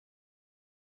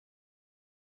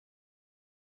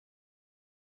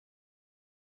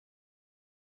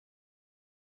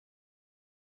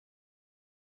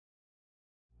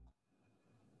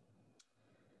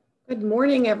Good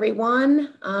morning,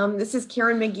 everyone. This is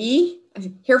Karen McGee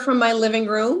here from my living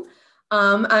room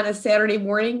on a Saturday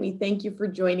morning. We thank you for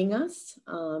joining us,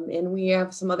 and we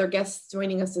have some other guests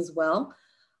joining us as well.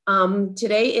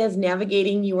 Today is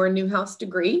Navigating Your Newhouse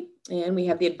Degree, and we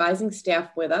have the advising staff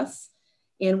with us,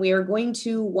 and we are going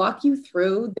to walk you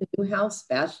through the Newhouse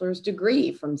bachelor's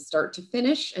degree from start to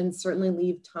finish, and certainly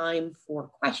leave time for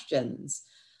questions.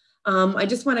 I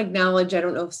just want to acknowledge, I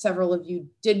don't know if several of you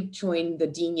did join the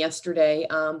dean yesterday,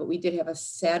 but we did have a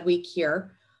sad week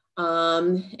here.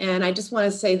 And I just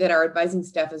want to say that our advising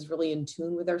staff is really in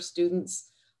tune with our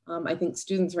students. I think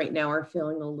students right now are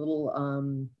feeling a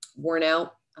little worn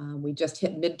out. We just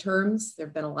hit midterms.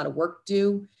 There've been a lot of work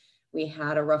due. We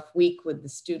had a rough week with the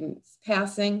students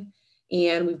passing,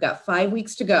 and we've got 5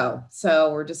 weeks to go.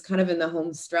 So we're just kind of in the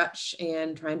home stretch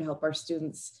and trying to help our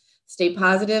students stay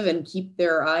positive and keep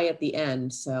their eye at the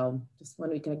end. So just when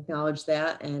we can acknowledge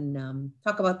that and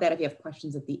talk about that if you have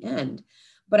questions at the end.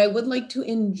 But I would like to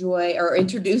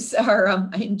introduce our,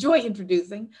 I enjoy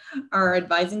introducing our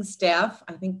advising staff.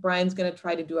 I think Brian's gonna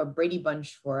try to do a Brady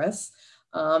Bunch for us.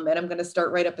 And I'm gonna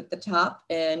start right up at the top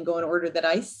and go in order that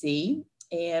I see.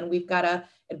 And we've got a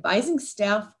advising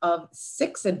staff of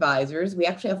 6 advisors. We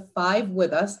actually have 5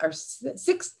 with us. Our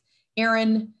 6th,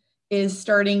 Aaron, is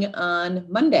starting on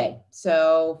Monday.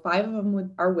 So 5 of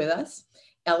them are with us.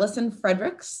 Ellison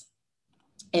Fredericks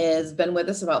has been with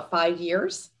us about 5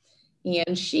 years.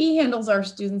 And she handles our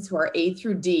students who are A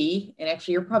through D. And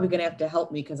actually, you're probably gonna have to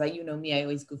help me because you know me, I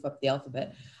always goof up the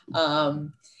alphabet.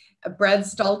 Brad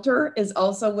Stalter is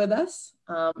also with us.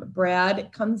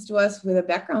 Brad comes to us with a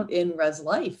background in res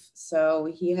life. So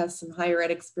he has some higher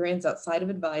ed experience outside of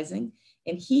advising.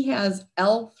 And he has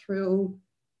L through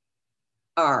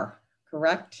R.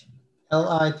 Correct?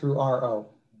 L-I through R-O.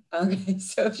 Okay,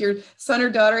 so if your son or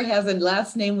daughter has a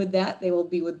last name with that, they will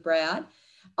be with Brad.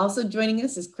 Also joining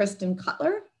us is Kristen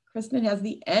Cutler. Kristen has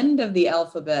the end of the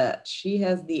alphabet. She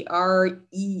has the R-O's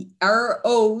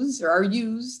or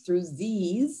R-U's through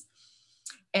Z's.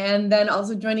 And then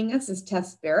also joining us is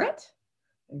Tess Barrett.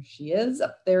 There she is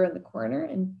up there in the corner.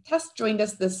 And Tess joined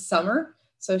us this summer.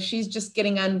 So she's just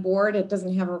getting on board. It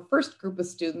doesn't have her first group of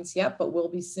students yet, but will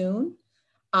be soon.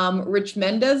 Rich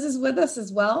Mendez is with us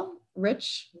as well.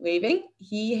 Rich, waving.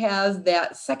 He has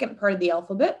that second part of the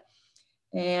alphabet.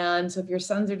 And so if your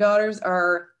sons or daughters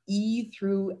are E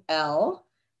through L,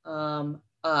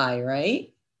 I,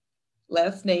 right?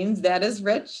 Last names, that is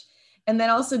Rich. And then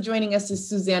also joining us is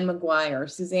Suzanne McGuire.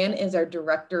 Suzanne is our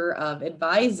director of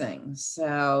advising.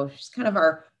 So she's kind of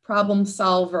our problem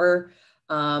solver,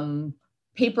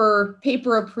 paper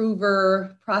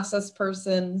approver, process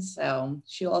person. So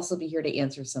she'll also be here to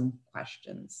answer some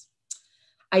questions.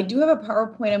 I do have a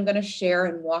PowerPoint I'm going to share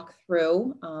and walk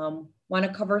through. Want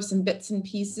to cover some bits and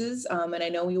pieces, and I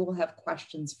know we will have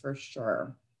questions for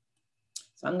sure.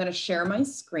 So I'm going to share my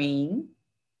screen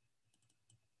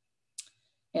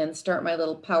and start my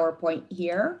little PowerPoint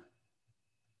here.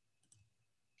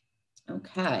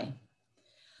 Okay.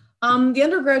 The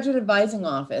undergraduate advising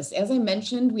office, as I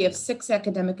mentioned, we have 6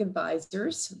 academic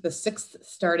advisors, the 6th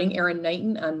starting Aaron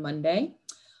Knighton on Monday.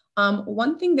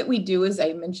 One thing that we do is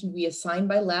I mentioned we assign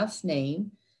by last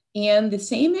name, and the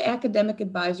same academic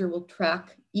advisor will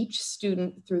track each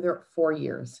student through their 4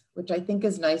 years, which I think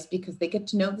is nice because they get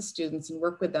to know the students and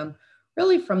work with them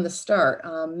really from the start.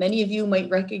 Many of you might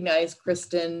recognize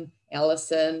Kristen,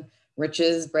 Allison,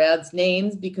 Rich's, Brad's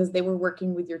names because they were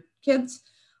working with your kids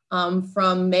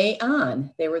from May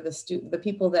on. They were the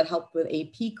people that helped with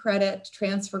AP credit,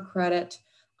 transfer credit,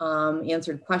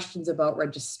 answered questions about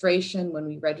registration when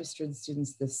we registered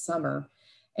students this summer.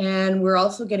 And we're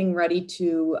also getting ready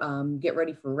to get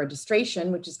ready for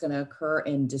registration, which is going to occur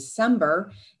in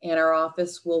December. And our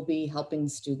office will be helping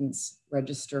students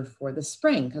register for the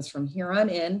spring, because from here on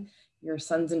in, your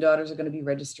sons and daughters are going to be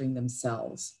registering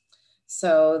themselves.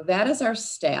 So that is our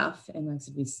staff. And like I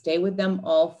said, we stay with them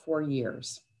all 4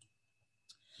 years.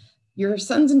 Your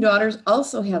sons and daughters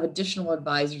also have additional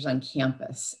advisors on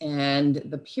campus, and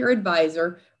the peer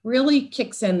advisor really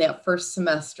kicks in that first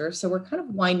semester. So we're kind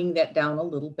of winding that down a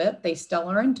little bit. They still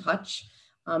are in touch.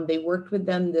 They worked with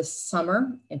them this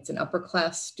summer. It's an upper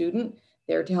class student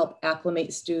there to help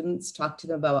acclimate students, talk to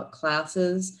them about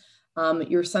classes.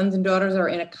 Your sons and daughters are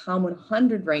in a COM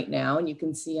 100 right now, and you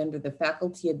can see under the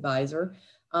faculty advisor.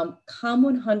 COM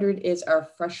 100 is our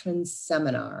freshman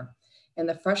seminar. And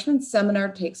the freshman seminar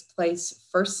takes place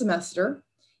first semester.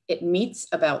 It meets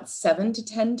about 7 to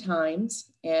 10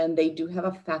 times, and they do have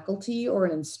a faculty or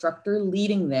an instructor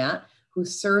leading that who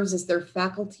serves as their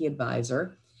faculty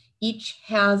advisor. Each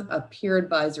has a peer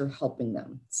advisor helping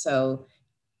them. So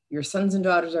your sons and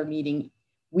daughters are meeting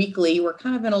weekly. We're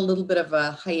kind of in a little bit of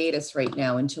a hiatus right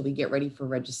now until we get ready for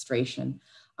registration.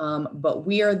 But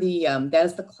we are that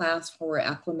is the class where we're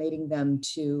acclimating them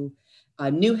to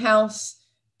Newhouse,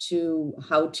 to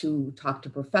how to talk to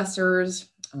professors.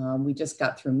 We just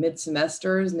got through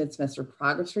mid-semester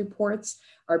progress reports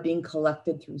are being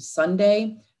collected through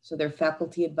Sunday. So their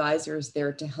faculty advisors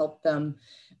there to help them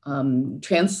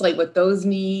translate what those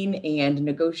mean and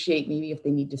negotiate maybe if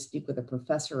they need to speak with a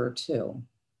professor or two.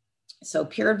 So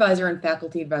peer advisor and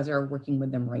faculty advisor are working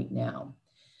with them right now.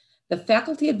 The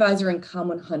faculty advisor in COM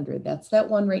 100, that's that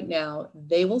one right now,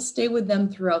 they will stay with them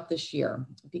throughout this year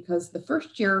because the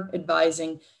first year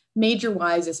advising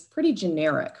major-wise is pretty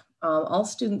generic. All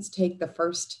students take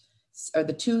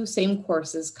the two same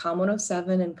courses, COM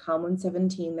 107 and COM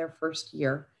 117 their first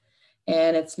year.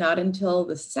 And it's not until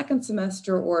the second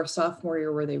semester or sophomore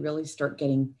year where they really start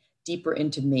getting deeper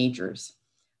into majors.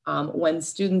 When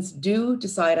students do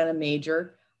decide on a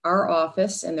major, our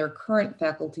office and their current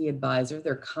faculty advisor,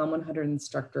 their COM 100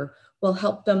 instructor, will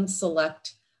help them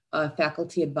select a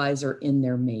faculty advisor in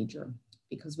their major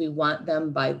because we want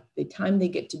them by the time they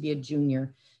get to be a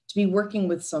junior to be working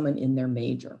with someone in their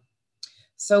major.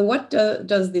 So what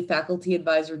does the faculty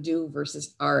advisor do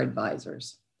versus our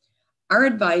advisors? Our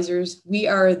advisors, we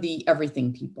are the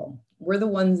everything people. We're the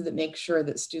ones that make sure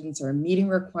that students are meeting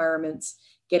requirements,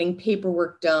 getting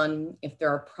paperwork done. If there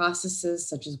are processes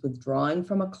such as withdrawing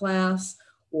from a class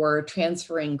or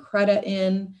transferring credit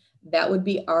in, that would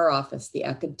be our office, the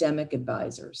academic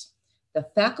advisors. The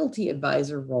faculty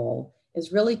advisor role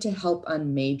is really to help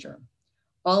on major.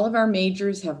 All of our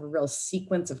majors have a real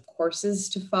sequence of courses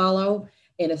to follow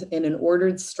in an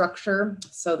ordered structure.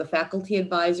 So the faculty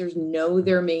advisors know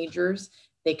their majors.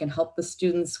 They can help the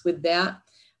students with that.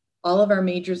 All of our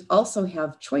majors also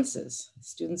have choices.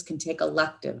 Students can take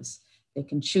electives. They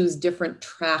can choose different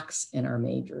tracks in our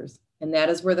majors. And that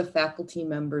is where the faculty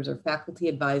members or faculty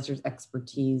advisors'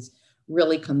 expertise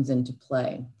really comes into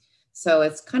play. So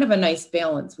it's kind of a nice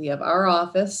balance. We have our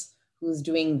office who's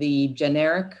doing the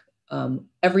generic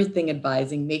everything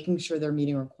advising, making sure they're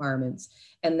meeting requirements.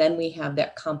 And then we have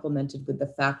that complemented with the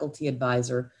faculty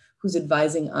advisor who's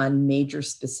advising on major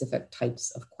specific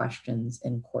types of questions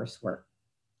in coursework.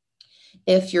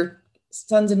 If your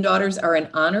sons and daughters are in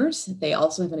honors, they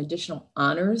also have an additional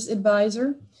honors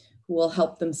advisor who will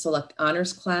help them select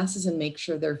honors classes and make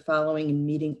sure they're following and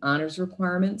meeting honors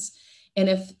requirements. And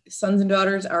if sons and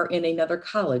daughters are in another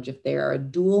college, if they are a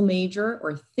dual major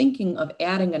or thinking of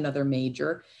adding another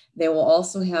major, they will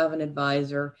also have an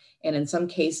advisor and in some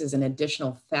cases an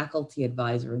additional faculty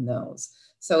advisor in those.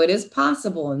 So it is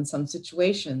possible in some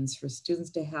situations for students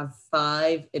to have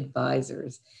 5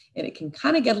 advisors, and it can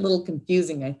kind of get a little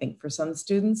confusing, I think, for some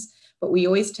students, but we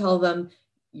always tell them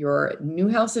your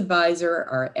Newhouse advisor,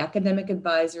 our academic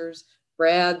advisors,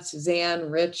 Brad, Suzanne,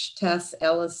 Rich, Tess,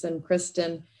 Allison,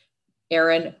 Kristen,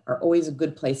 Aaron are always a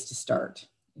good place to start.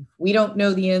 If we don't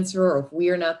know the answer or if we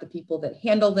are not the people that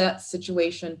handle that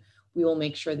situation, we will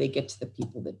make sure they get to the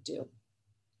people that do.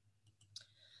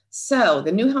 So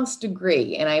the Newhouse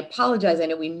degree, and I apologize, I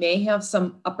know we may have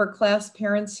some upper class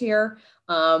parents here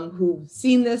who've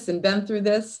seen this and been through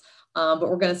this, but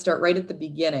we're going to start right at the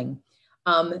beginning.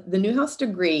 The Newhouse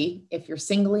degree, if you're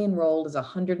singly enrolled, is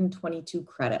 122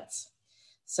 credits.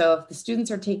 So if the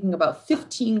students are taking about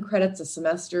 15 credits a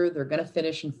semester, they're going to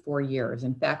finish in 4 years.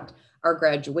 In fact, our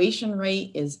graduation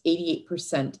rate is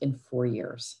 88% in 4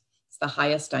 years. It's the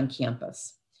highest on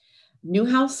campus.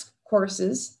 Newhouse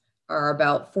courses are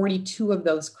about 42 of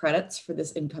those credits for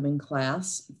this incoming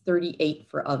class, 38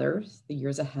 for others, the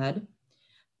years ahead.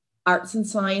 Arts and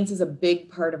science is a big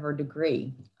part of our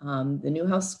degree. The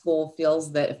Newhouse School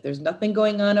feels that if there's nothing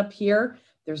going on up here,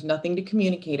 there's nothing to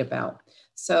communicate about.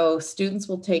 So students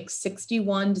will take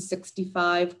 61 to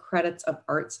 65 credits of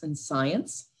arts and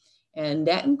science, and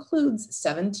that includes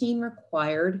 17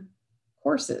 required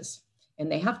courses.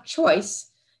 And they have choice,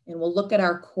 and we'll look at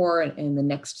our core in the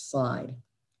next slide.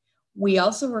 We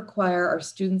also require our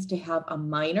students to have a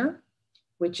minor,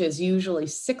 which is usually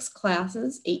 6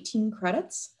 classes, 18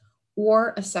 credits,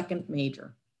 or a second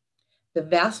major. The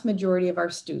vast majority of our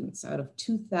students, out of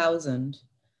 2,000,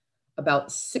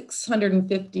 about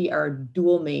 650 are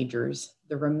dual majors.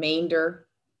 The remainder,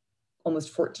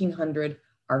 almost 1,400,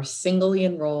 are singly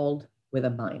enrolled with a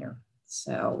minor.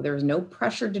 So there's no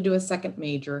pressure to do a second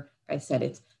major. Like I said,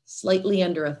 it's slightly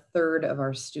under 1/3 of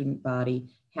our student body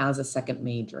has a second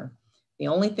major. The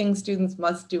only thing students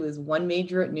must do is 1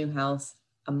 major at Newhouse,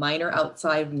 a minor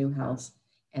outside of Newhouse,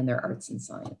 and their arts and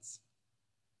science.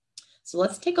 So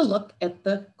let's take a look at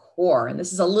the core. And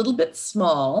this is a little bit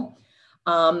small,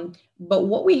 but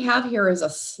what we have here is a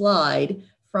slide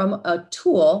from a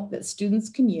tool that students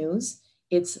can use.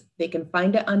 They can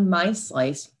find it on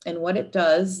MySlice. And what it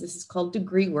does, this is called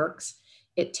DegreeWorks.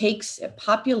 It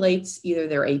populates either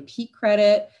their AP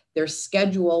credit, their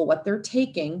schedule, what they're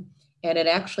taking, and it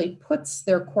actually puts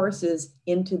their courses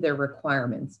into their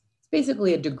requirements. It's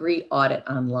basically a degree audit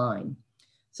online.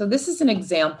 So this is an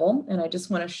example, and I just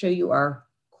want to show you our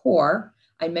core.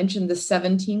 I mentioned the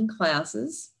 17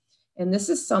 classes, and this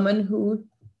is someone who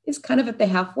is kind of at the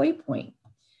halfway point.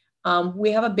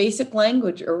 We have a basic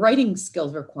language or writing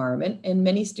skills requirement, and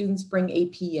many students bring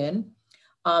AP in.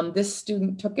 This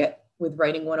student took it with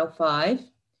Writing 105.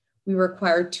 We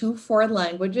require 2 foreign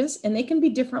languages, and they can be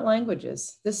different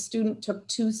languages. This student took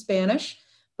 2 Spanish,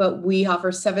 but we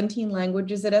offer 17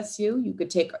 languages at SU. You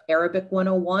could take Arabic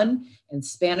 101 and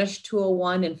Spanish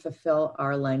 201 and fulfill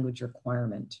our language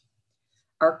requirement.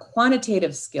 Our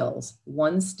quantitative skills,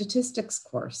 1 statistics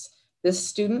course. This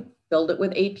student filled it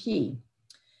with AP.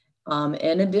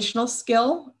 An additional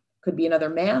skill could be another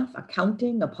math,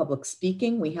 accounting, a public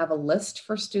speaking. We have a list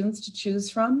for students to choose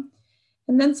from.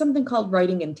 And then something called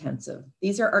writing intensive.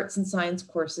 These are arts and science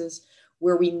courses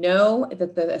where we know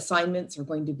that the assignments are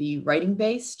going to be writing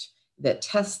based, that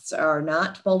tests are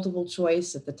not multiple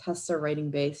choice, that the tests are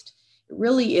writing based. It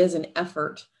really is an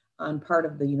effort on part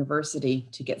of the university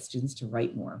to get students to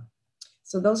write more.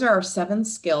 So those are our 7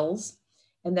 skills.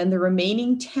 And then the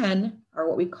remaining 10 are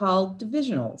what we call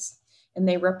divisionals, and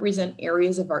they represent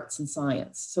areas of arts and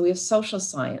science. So we have social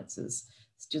sciences.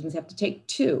 Students have to take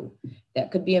 2.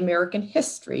 That could be American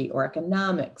history or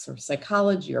economics or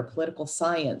psychology or political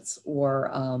science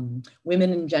or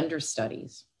women and gender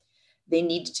studies. They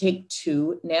need to take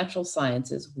 2 natural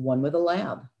sciences, 1 with a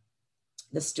lab.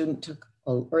 The student took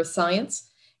earth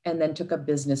science and then took a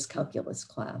business calculus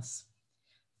class.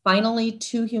 Finally,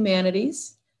 2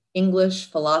 humanities, English,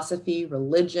 philosophy,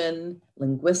 religion,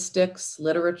 linguistics,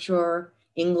 literature,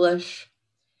 English,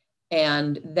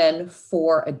 and then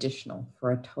 4 additional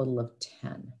for a total of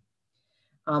 10.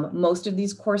 Most of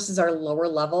these courses are lower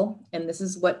level, and this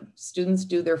is what students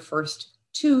do their first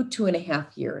 2.5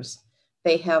 years.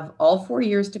 They have all 4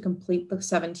 years to complete the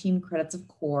 17 credits of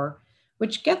core,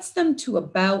 which gets them to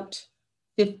about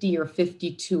 50 or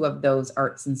 52 of those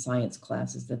arts and science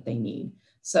classes that they need.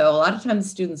 So a lot of times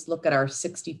students look at our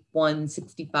 61,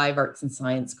 65 arts and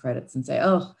science credits and say,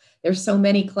 oh, there's so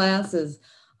many classes.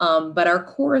 But our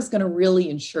core is going to really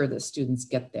ensure that students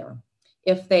get there.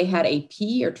 If they had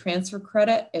AP or transfer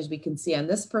credit, as we can see on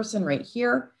this person right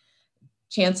here,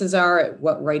 chances are it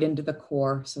went right into the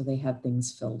core, so they had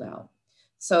things filled out.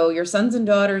 So your sons and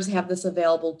daughters have this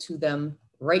available to them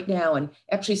right now. And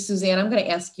actually, Suzanne, I'm going to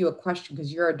ask you a question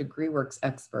because you're a DegreeWorks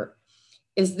expert.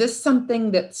 Is this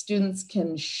something that students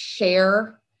can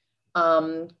share?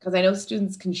 Because I know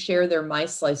students can share their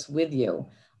MySlice with you.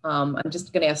 I'm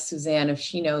just going to ask Suzanne if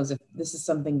she knows if this is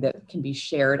something that can be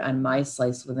shared on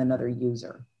MySlice with another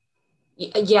user.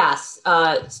 Yes,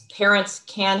 parents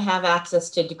can have access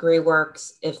to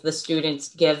DegreeWorks if the students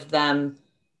give them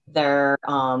their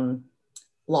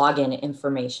login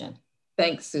information.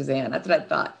 Thanks, Suzanne. That's what I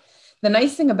thought. The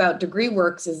nice thing about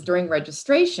DegreeWorks is during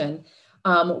registration,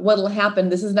 what'll happen,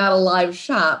 this is not a live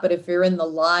shot, but if you're in the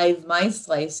live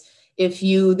MySlice, if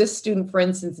this student, for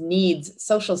instance, needs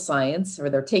social science or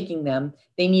they're taking them,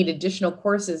 they need additional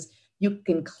courses, you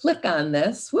can click on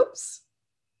this, whoops.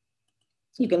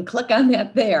 You can click on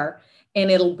that there and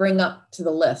it'll bring up to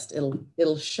the list.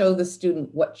 It'll show the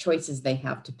student what choices they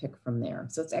have to pick from there.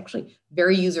 So it's actually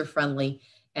very user-friendly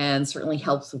and certainly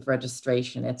helps with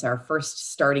registration. It's our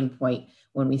first starting point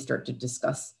when we start to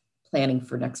discuss planning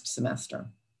for next semester.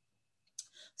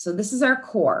 So this is our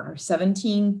core, our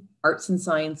 17 arts and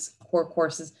science core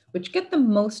courses, which get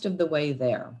them most of the way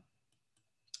there.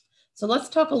 So let's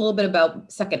talk a little bit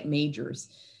about second majors.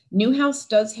 Newhouse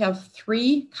does have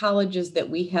 3 colleges that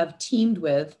we have teamed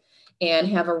with and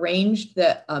have arranged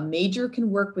that a major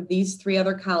can work with these 3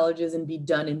 other colleges and be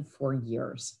done in 4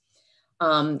 years.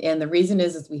 And the reason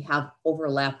is we have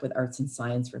overlap with arts and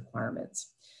science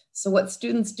requirements. So what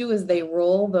students do is they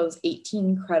roll those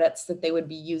 18 credits that they would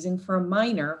be using for a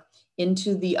minor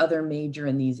into the other major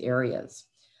in these areas.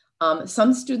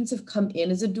 Some students have come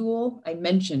in as a dual. I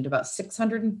mentioned about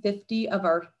 650 of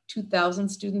our 2,000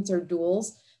 students are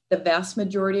duals. The vast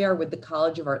majority are with the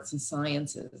College of Arts and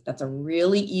Sciences. That's a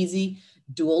really easy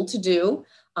dual to do.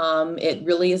 It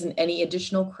really isn't any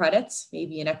additional credits,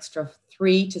 maybe an extra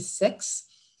 3 to 6.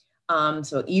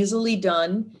 So easily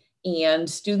done. And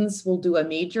students will do a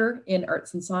major in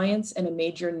arts and science and a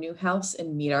major in Newhouse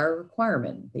and meet our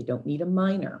requirement. They don't need a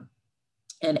minor.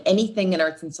 And anything in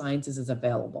arts and sciences is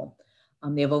available.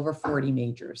 They have over 40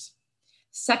 majors.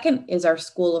 Second is our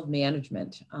School of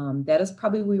Management. That is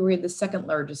probably where we had the second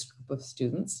largest group of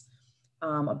students,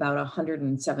 about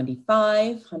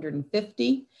 175,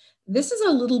 150. This is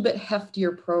a little bit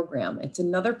heftier program. It's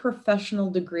another professional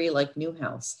degree like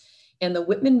Newhouse. And the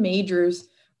Whitman majors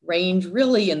range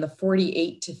really in the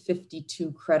 48 to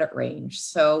 52 credit range.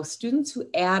 So students who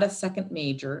add a second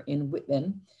major in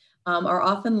Whitman are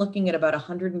often looking at about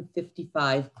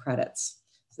 155 credits.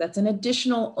 So that's an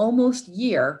additional almost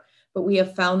year, but we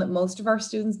have found that most of our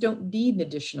students don't need an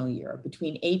additional year.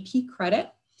 Between AP credit,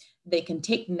 they can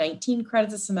take 19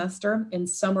 credits a semester, and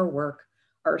summer work.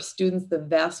 Our students, the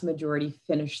vast majority,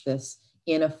 finish this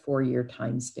in a 4-year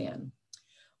time span.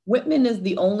 Whitman is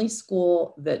the only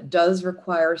school that does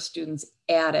require students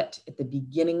add it at the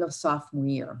beginning of sophomore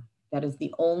year. That is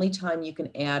the only time you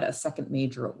can add a second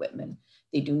major at Whitman.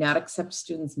 They do not accept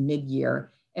students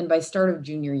mid-year, and by start of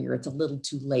junior year, it's a little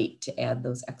too late to add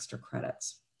those extra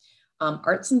credits.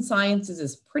 Arts and Sciences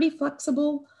is pretty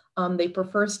flexible. They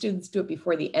prefer students do it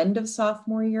before the end of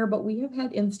sophomore year, but we have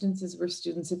had instances where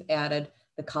students have added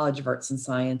the College of Arts and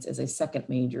Science as a second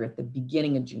major at the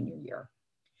beginning of junior year.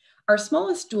 Our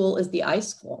smallest dual is the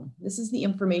iSchool. This is the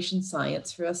information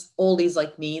science for us oldies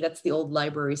like me. That's the old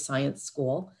library science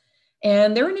school.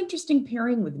 And they're an interesting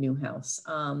pairing with Newhouse.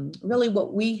 Really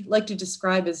what we like to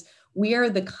describe is we are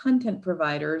the content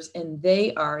providers and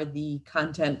they are the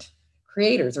content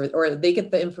creators, or they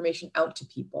get the information out to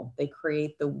people. They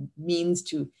create the means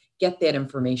to get that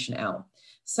information out.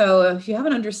 So if you have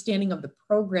an understanding of the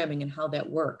programming and how that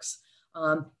works,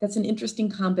 that's an interesting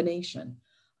combination.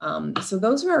 So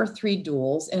those are our 3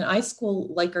 duals, and iSchool,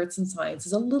 like Arts and Science,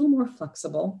 is a little more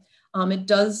flexible. It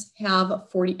does have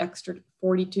 38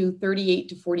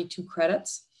 to 42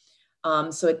 credits.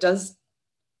 So it does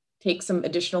take some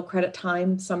additional credit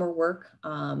time, summer work.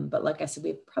 But like I said,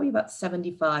 we have probably about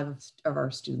 75 of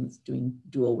our students doing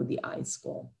dual with the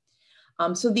iSchool.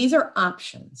 So these are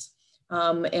options.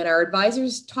 And our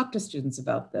advisors talk to students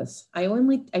about this. I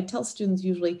tell students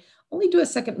usually only do a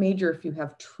second major if you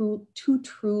have two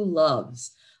true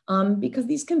loves, because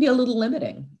these can be a little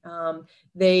limiting.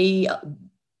 They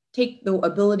take the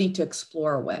ability to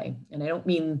explore away. And I don't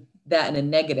mean that in a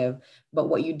negative, but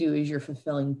what you do is you're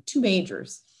fulfilling 2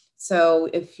 majors. So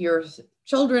if your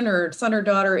children or son or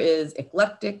daughter is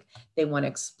eclectic, they want to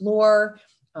explore,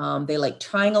 they like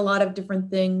trying a lot of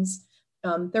different things,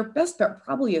 their best bet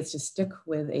probably is to stick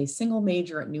with a single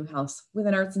major at Newhouse with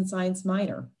an arts and science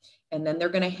minor. And then they're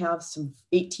going to have some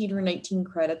 18 or 19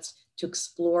 credits to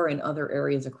explore in other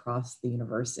areas across the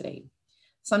university.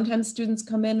 Sometimes students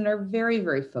come in and are very,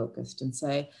 very focused and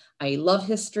say, I love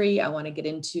history. I want to get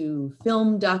into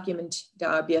film be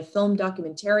a film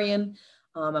documentarian.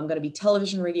 I'm going to be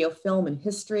television, radio, film, and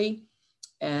history.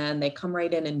 And they come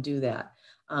right in and do that.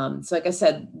 So like I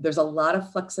said, there's a lot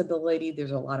of flexibility.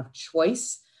 There's a lot of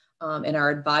choice. And our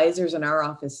advisors in our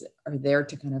office are there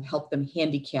to kind of help them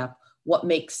handicap what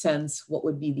makes sense, what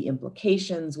would be the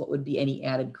implications, what would be any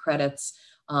added credits,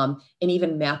 and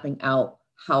even mapping out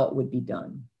how it would be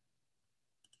done.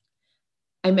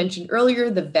 I mentioned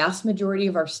earlier, the vast majority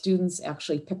of our students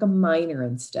actually pick a minor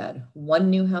instead,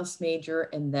 1 Newhouse major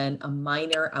and then a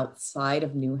minor outside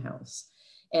of Newhouse.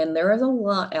 And there is a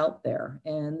lot out there.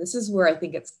 And this is where I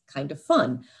think it's kind of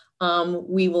fun.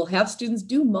 We will have students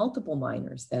do multiple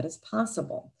minors. That is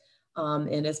possible.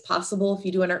 And it's possible if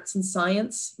you do an arts and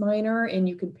science minor and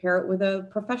you can pair it with a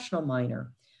professional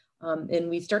minor. And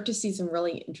we start to see some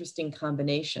really interesting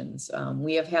combinations.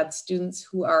 We have had students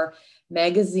who are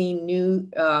magazine news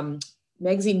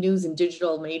and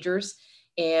digital majors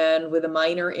and with a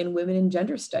minor in women and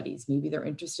gender studies. Maybe they're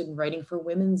interested in writing for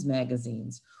women's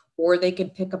magazines, or they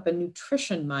could pick up a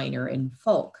nutrition minor in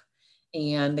folk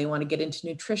and they want to get into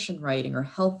nutrition writing or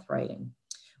health writing.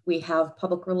 We have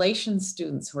public relations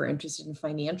students who are interested in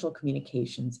financial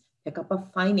communications, pick up a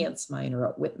finance minor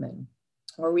at Whitman.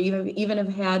 Or we even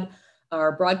have had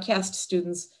our broadcast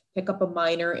students pick up a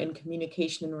minor in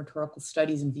communication and rhetorical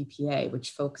studies in VPA,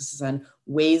 which focuses on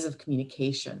ways of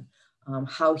communication,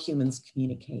 how humans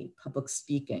communicate, public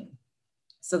speaking.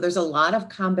 So there's a lot of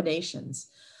combinations.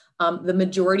 The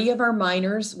majority of our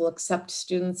minors will accept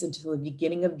students until the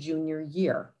beginning of junior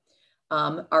year.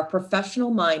 Our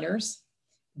professional minors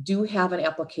do have an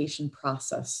application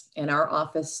process, and our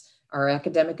office, our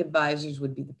academic advisors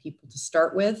would be the people to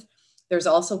start with. There's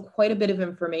also quite a bit of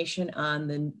information on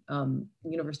the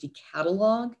university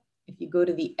catalog. If you go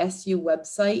to the SU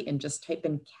website and just type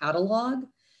in catalog,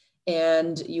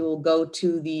 and you will go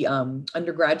to the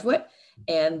undergraduate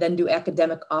and then do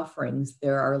academic offerings.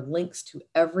 There are links to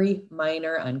every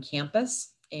minor on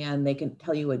campus. and they can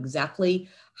tell you exactly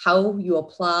how you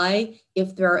apply,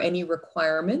 if there are any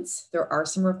requirements. There are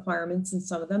some requirements in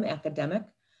some of them, academic,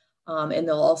 and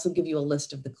they'll also give you a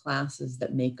list of the classes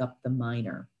that make up the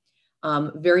minor.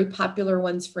 Very popular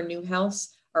ones for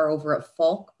Newhouse are over at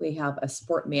Falk. They have a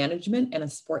sport management and a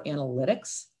sport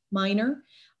analytics minor.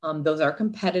 Those are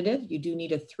competitive. You do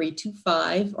need a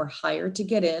 3.25 or higher to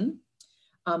get in.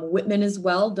 Whitman as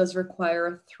well does require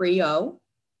a 3.0.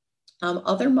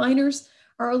 Other minors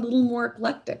are a little more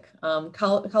eclectic.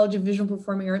 College of Visual and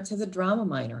Performing Arts has a drama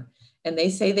minor, and they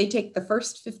say they take the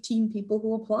first 15 people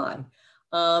who apply.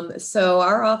 So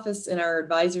our office and our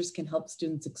advisors can help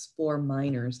students explore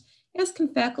minors, as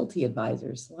can faculty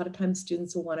advisors. A lot of times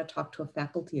students will want to talk to a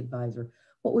faculty advisor.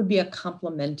 What would be a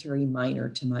complementary minor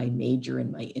to my major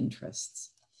and my interests?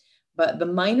 But the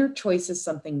minor choice is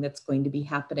something that's going to be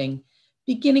happening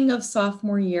beginning of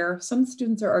sophomore year. Some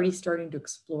students are already starting to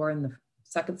explore in the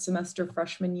second semester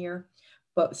freshman year,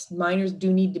 but minors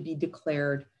do need to be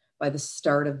declared by the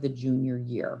start of the junior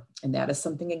year. And that is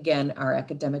something, again, our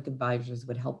academic advisors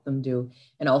would help them do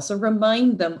and also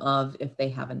remind them of if they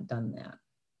haven't done that.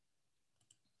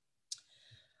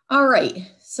 All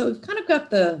right, so we've kind of got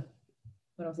the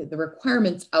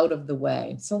requirements out of the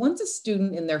way. So once a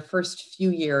student in their first few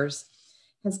years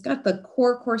has got the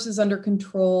core courses under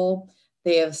control,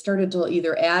 they have started to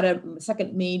either add a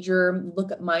second major,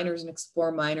 look at minors and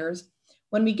explore minors.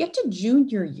 When we get to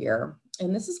junior year,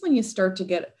 and this is when you start to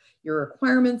get your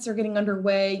requirements are getting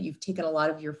underway, you've taken a lot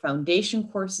of your foundation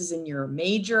courses in your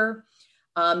major,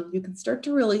 you can start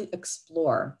to really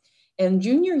explore. And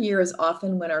junior year is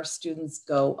often when our students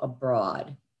go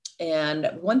abroad.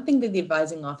 And one thing that the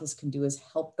advising office can do is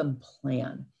help them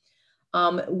plan.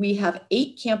 We have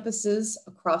 8 campuses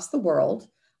across the world.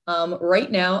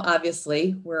 Right now,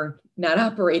 obviously, we're not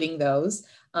operating those.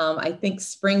 I think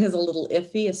spring is a little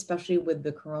iffy, especially with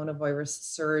the coronavirus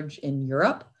surge in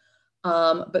Europe.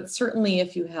 But certainly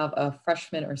if you have a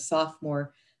freshman or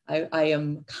sophomore, I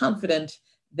am confident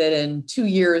that in 2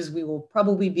 years, we will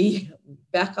probably be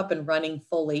back up and running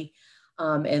fully,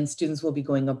 and students will be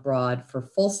going abroad for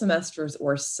full semesters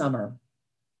or summer.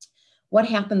 What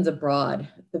happens abroad?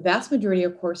 The vast majority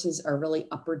of courses are really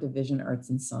upper division arts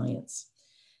and science.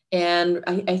 And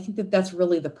I think that that's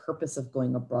really the purpose of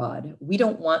going abroad. We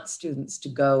don't want students to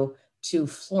go to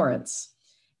Florence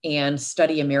and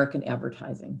study American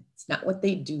advertising. It's not what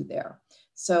they do there.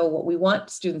 So what we want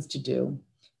students to do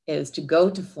is to go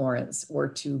to Florence or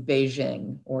to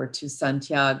Beijing or to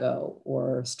Santiago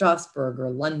or Strasbourg or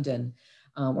London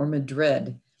or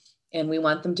Madrid. And we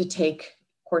want them to take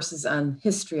courses on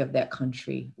history of that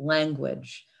country,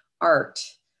 language, art,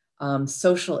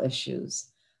 social issues.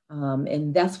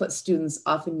 And that's what students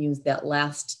often use, that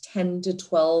last 10 to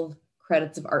 12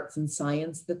 credits of arts and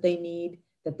science that they need,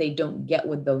 that they don't get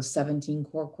with those 17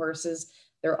 core courses.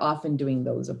 They're often doing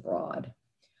those abroad.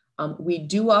 We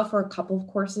do offer a couple of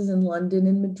courses in London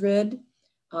and Madrid.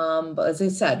 But as I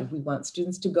said, we want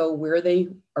students to go where they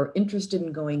are interested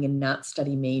in going and not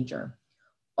study major.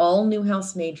 All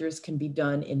Newhouse majors can be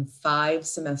done in 5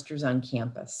 semesters on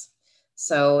campus.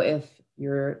 So if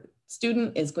your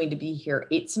student is going to be here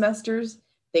 8 semesters,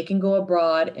 they can go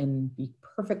abroad and be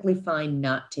perfectly fine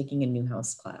not taking a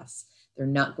Newhouse class. They're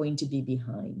not going to be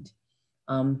behind.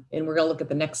 And we're going to look at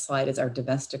the next slide as our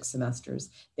domestic semesters.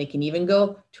 They can even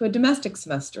go to a domestic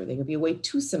semester. They could be away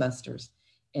 2 semesters.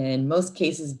 And in most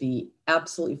cases be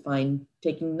absolutely fine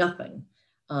taking nothing.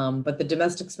 But the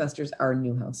domestic semesters are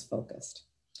Newhouse focused.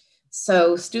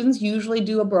 So students usually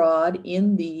do abroad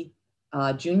in the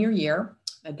junior year.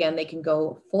 Again, they can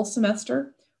go full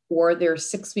semester or their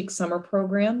 6-week summer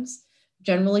programs.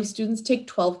 Generally, students take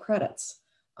 12 credits.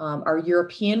 Our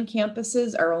European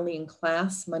campuses are only in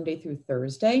class Monday through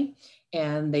Thursday,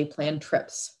 and they plan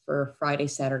trips for Friday,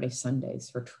 Saturday, Sundays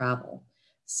for travel.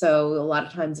 So a lot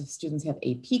of times if students have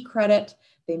AP credit,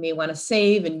 they may want to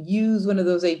save and use one of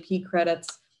those AP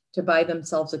credits to buy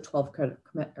themselves a 12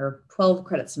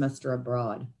 credit semester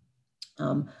abroad.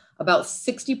 About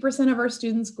 60% of our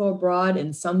students go abroad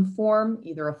in some form,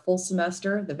 either a full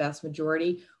semester, the vast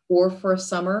majority, or for a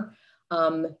summer.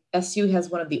 SU has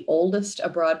one of the oldest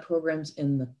abroad programs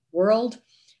in the world.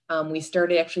 We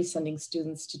started actually sending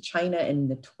students to China in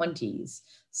the 20s.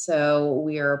 So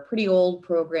we are a pretty old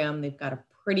program. They've got a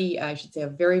pretty, I should say, a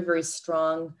very, very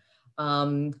strong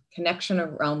connection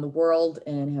around the world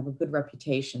and have a good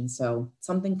reputation. So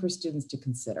something for students to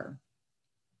consider.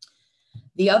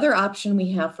 The other option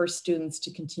we have for students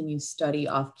to continue study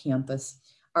off campus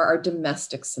are our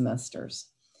domestic semesters.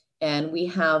 And we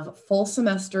have full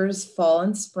semesters, fall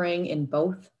and spring, in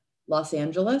both Los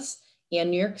Angeles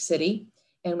and New York City.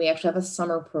 And we actually have a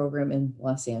summer program in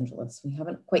Los Angeles. We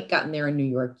haven't quite gotten there in New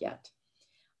York yet.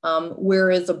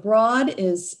 Whereas abroad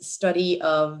is study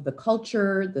of the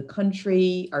culture, the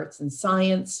country, arts and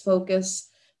science focus.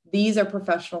 These are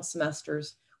professional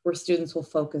semesters where students will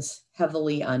focus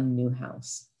heavily on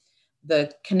Newhouse.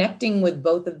 The connecting with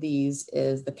both of these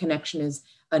is the connection is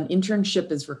an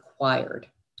internship is required.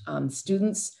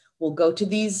 Students will go to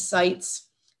these sites.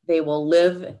 They will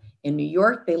live in New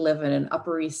York. They live in an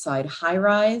Upper East Side high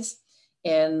rise.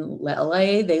 In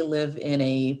LA, they live in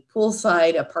a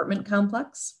poolside apartment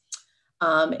complex.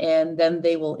 And then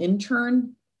they will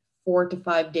intern 4 to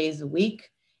 5 days a week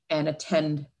and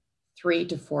attend 3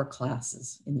 to 4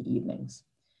 classes in the evenings.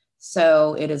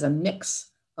 So it is a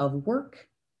mix of work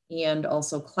and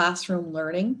also classroom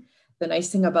learning. The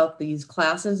nice thing about these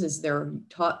classes is they're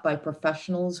taught by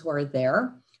professionals who are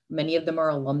there. Many of them are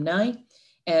alumni,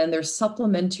 and there's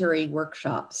supplementary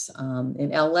workshops. In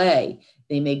LA,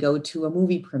 they may go to a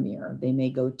movie premiere. They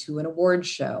may go to an award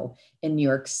show. In New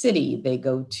York City, they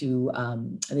go to,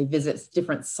 they visit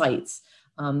different sites.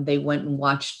 They went and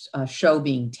watched a show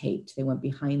being taped. They went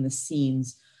behind the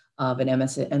scenes of an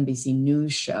MSNBC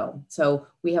news show. So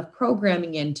we have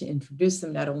programming in to introduce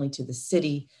them not only to the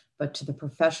city, but to the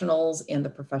professionals and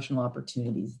the professional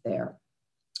opportunities there.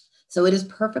 So it is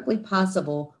perfectly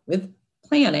possible with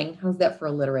planning, how's that for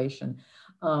alliteration,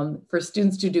 for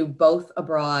students to do both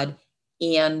abroad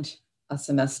and a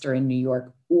semester in New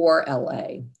York or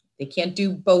LA. They can't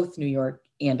do both New York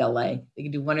and LA. They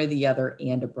can do one or the other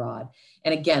and abroad.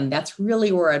 And again, that's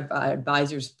really where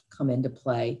advisors come into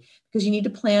play because you need to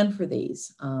plan for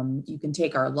these. You can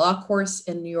take our law course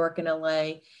in New York and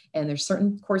LA, and there's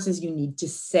certain courses you need to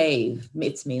save.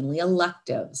 It's mainly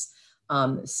electives.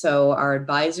 So our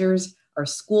advisors are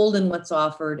schooled in what's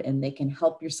offered, and they can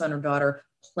help your son or daughter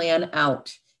plan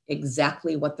out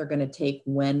exactly what they're going to take,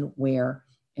 when, where,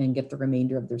 and get the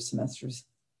remainder of their semesters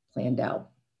planned out.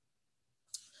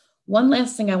 One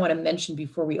last thing I want to mention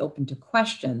before we open to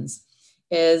questions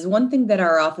is one thing that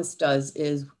our office does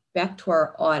is back to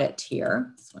our audit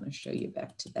here. Just want to show you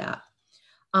back to that.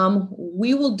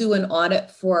 We will do an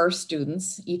audit for our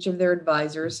students. Each of their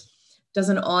advisors does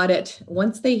an audit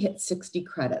once they hit 60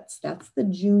 credits. That's the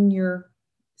junior,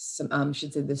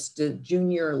 the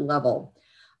junior level.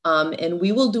 And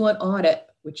we will do an audit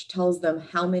which tells them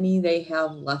how many they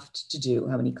have left to do,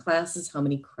 how many classes, how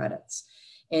many credits.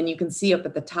 And you can see up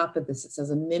at the top of this, it says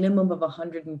a minimum of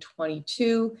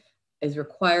 122 is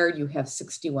required. You have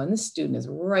 61. The student is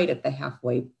right at the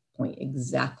halfway point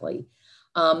exactly.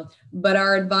 But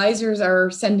our advisors are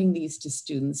sending these to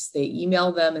students. They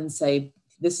email them and say,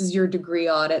 this is your degree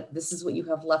audit. This is what you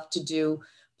have left to do.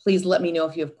 Please let me know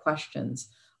if you have questions.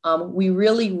 We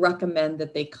really recommend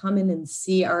that they come in and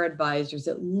see our advisors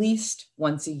at least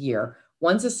once a year.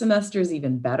 Once a semester is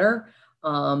even better,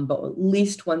 but at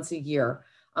least once a year.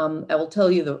 I will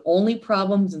tell you the only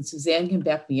problems, and Suzanne can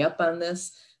back me up on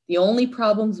this, the only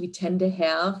problems we tend to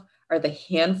have are the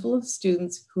handful of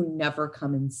students who never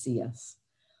come and see us.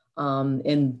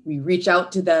 And we reach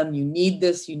out to them, you need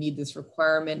this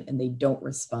requirement, and they don't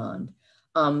respond.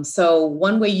 So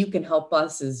one way you can help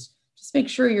us is just make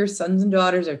sure your sons and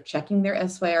daughters are checking their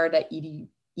syr.edu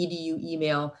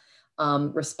email,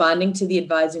 responding to the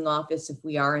advising office if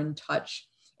we are in touch,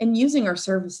 and using our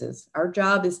services. Our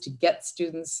job is to get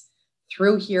students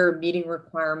through here, meeting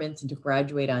requirements, and to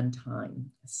graduate on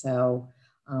time. So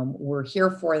we're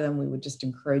here for them. We would just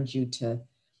encourage you to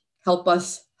help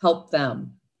us help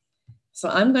them. So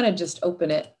I'm going to just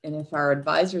open it, and if our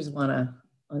advisors want to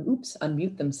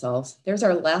unmute themselves, there's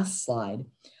our last slide.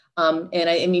 And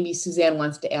maybe Suzanne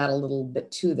wants to add a little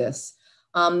bit to this.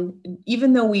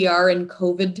 Even though we are in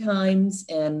COVID times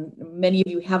and many of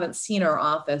you haven't seen our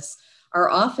office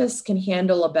can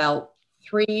handle about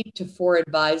 3 to 4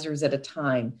 advisors at a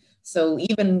time. So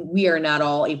even we are not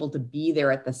all able to be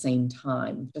there at the same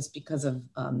time just because of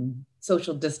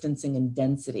social distancing and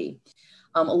density.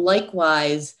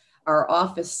 Likewise, our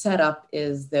office setup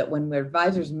is that when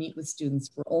advisors meet with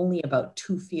students, we're only about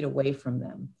 2 feet away from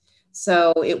them.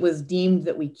 So it was deemed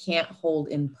that we can't hold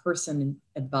in-person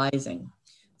advising.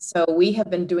 So we have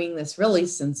been doing this really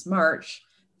since March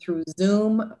through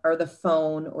Zoom or the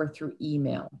phone or through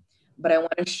email. But I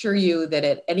want to assure you that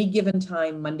at any given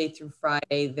time, Monday through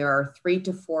Friday, there are 3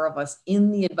 to 4 of us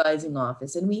in the advising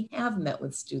office, and we have met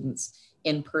with students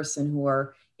in person who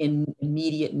are in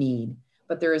immediate need.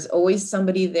 But there is always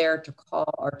somebody there to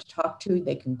call or to talk to.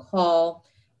 They can call,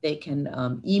 they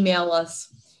can email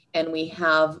us, and we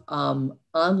have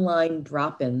online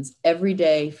drop-ins every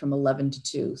day from 11 to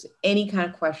 2. So any kind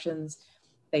of questions,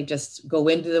 they just go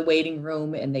into the waiting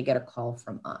room and they get a call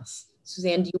from us.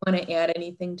 Suzanne, do you want to add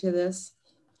anything to this?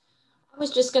 I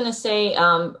was just going to say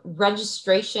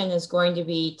registration is going to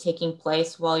be taking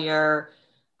place while your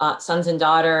sons and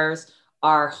daughters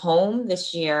are home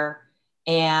this year.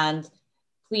 And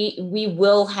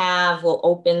we'll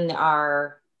open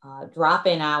our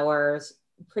drop-in hours.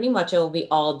 Pretty much it will be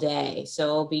all day. So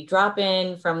it'll be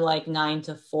drop-in from like 9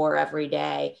 to 4 every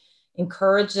day.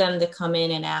 Encourage them to come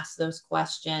in and ask those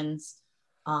questions.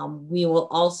 We will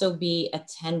also be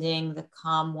attending the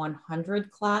COM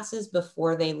 100 classes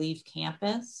before they leave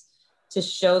campus to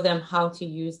show them how to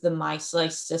use the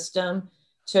MySlice system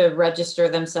to register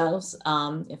themselves.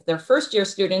 If they're first year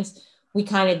students, we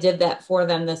kind of did that for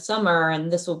them this summer, and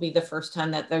this will be the first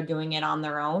time that they're doing it on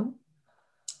their own.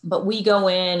 But we go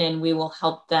in and we will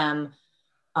help them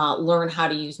learn how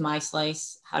to use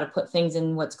MySlice, how to put things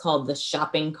in what's called the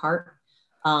shopping cart,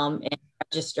 and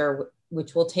register,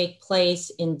 which will take place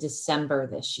in December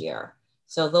this year.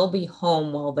 So they'll be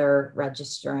home while they're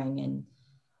registering, and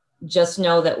just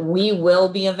know that we will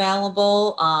be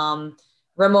available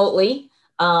remotely.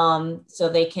 So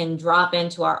they can drop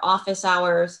into our office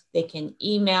hours, they can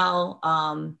email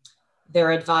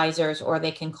their advisors, or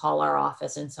they can call our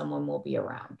office and someone will be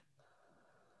around.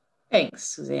 Thanks,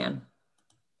 Suzanne.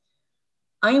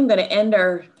 I am going to end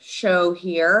our show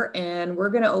here, and we're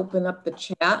going to open up the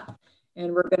chat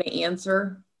and we're going to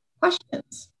answer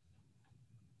questions.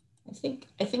 I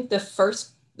think the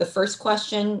first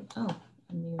question, oh,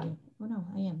 I'm muted. Oh no,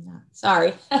 I am not.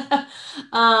 Sorry.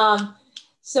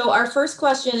 So our first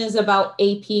question is about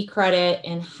AP credit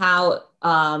and how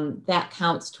that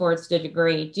counts towards the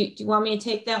degree. Do you want me to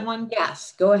take that one?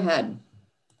 Yes, go ahead.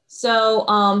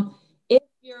 So if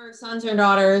your sons or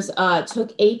daughters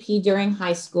took AP during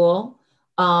high school,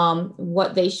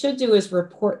 what they should do is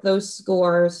report those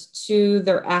scores to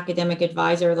their academic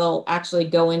advisor. They'll actually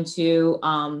go into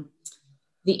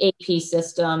the AP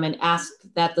system and ask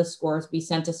that the scores be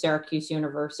sent to Syracuse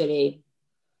University.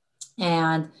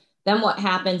 And then what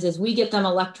happens is we get them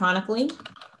electronically,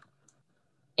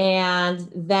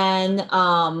 and then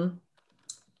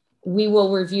we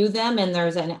will review them, and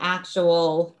there's an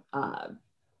actual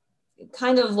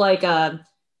kind of like a,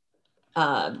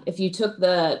 if you took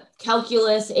the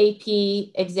calculus AP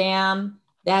exam,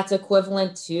 that's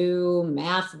equivalent to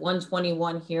Math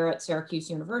 121 here at Syracuse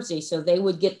University. So they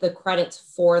would get the credits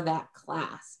for that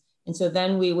class. And so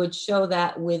then we would show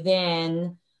that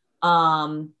within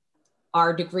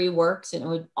our degree works, and it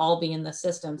would all be in the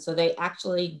system. So they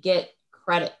actually get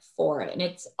credit for it. And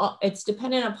it's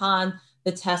dependent upon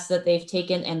the test that they've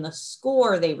taken and the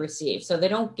score they receive. So they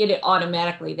don't get it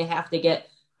automatically. They have to get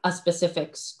a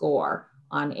specific score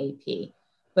on AP.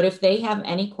 But if they have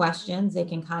any questions, they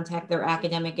can contact their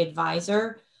academic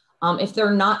advisor. If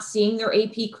they're not seeing their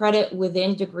AP credit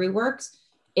within degree works,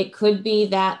 it could be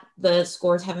that the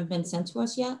scores haven't been sent to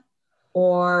us yet,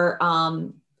 or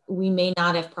we may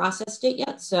not have processed it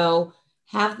yet. So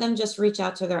have them just reach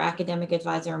out to their academic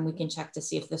advisor, and we can check to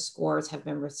see if the scores have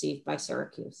been received by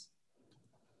Syracuse.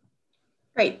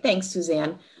 Great, thanks,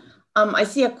 Suzanne. I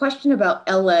see a question about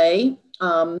LA.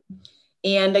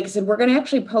 And like I said, we're going to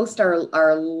actually post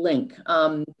our link.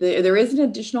 There is an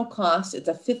additional cost. It's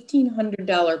a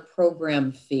 $1,500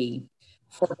 program fee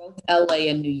for both LA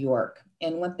and New York.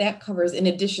 And what that covers in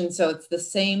addition, so it's the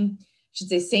same,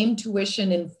 same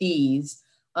tuition and fees.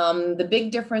 The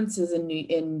big difference is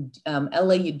in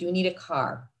LA, you do need a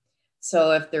car.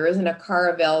 So if there isn't a car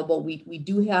available, we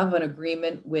do have an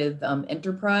agreement with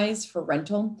Enterprise for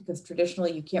rental, because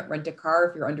traditionally you can't rent a car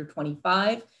if you're under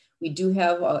 25. We do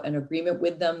have an agreement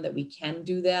with them that we can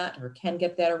do that, or can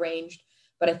get that arranged.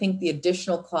 But I think the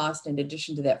additional cost in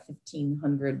addition to that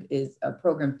 $1,500 is a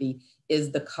program fee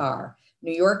is the car.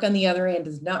 New York, on the other hand,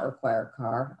 does not require a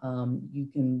car. You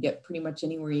can get pretty much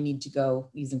anywhere you need to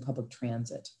go using public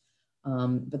transit.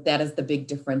 But that is the big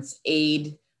difference.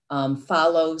 Aid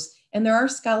follows, and there are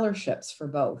scholarships for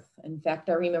both. In fact,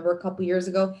 I remember a couple years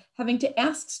ago having to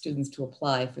ask students to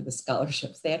apply for the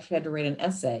scholarships. They actually had to write an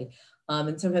essay.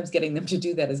 And sometimes getting them to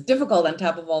do that is difficult on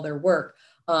top of all their work.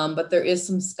 But there is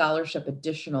some scholarship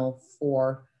additional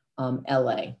for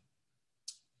LA.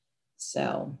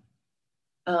 So,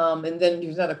 and then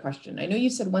here's another question. I know you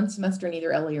said one semester in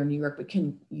either LA or New York, but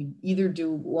can you either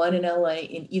do one in LA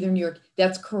in either New York?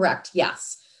 That's correct,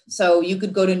 yes. So you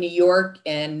could go to New York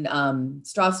and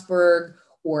Strasbourg,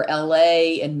 or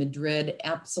LA and Madrid,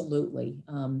 absolutely.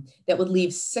 That would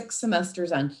leave 6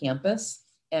 semesters on campus,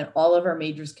 and all of our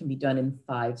majors can be done in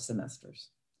 5 semesters.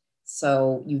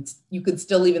 So you could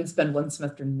still even spend one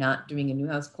semester not doing a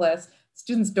Newhouse class,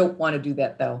 Students don't want to do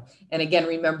that though. And again,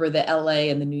 remember the LA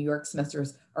and the New York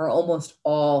semesters are almost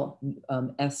all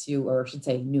SU, or I should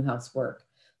say Newhouse work.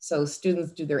 So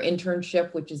students do their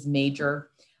internship, which is major.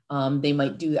 They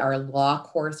might do our law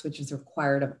course, which is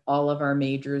required of all of our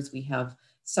majors. We have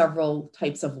several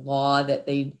types of law that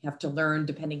they have to learn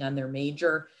depending on their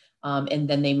major. And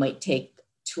then they might take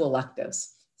 2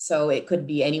 electives. So it could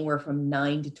be anywhere from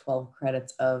 9 to 12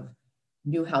 credits of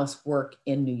Newhouse work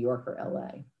in New York or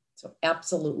LA. So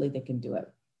absolutely they can do it.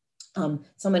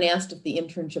 Someone asked if the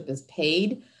internship is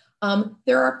paid.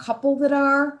 There are a couple that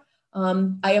are.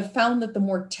 I have found that the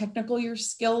more technical your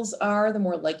skills are, the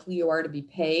more likely you are to be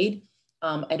paid.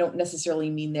 I don't necessarily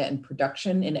mean that in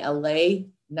production. In LA,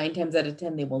 9 times out of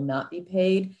 10, they will not be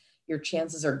paid. Your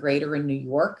chances are greater in New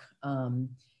York,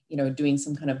 doing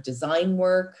some kind of design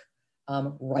work,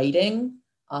 writing,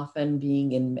 often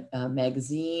being in a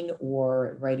magazine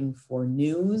or writing for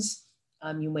news.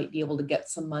 You might be able to get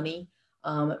some money,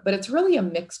 but it's really a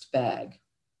mixed bag.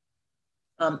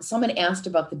 Someone asked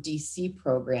about the DC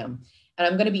program, and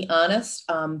I'm going to be honest,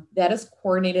 that is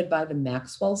coordinated by the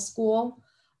Maxwell School.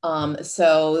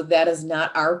 So that is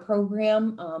not our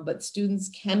program, but students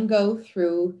can go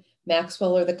through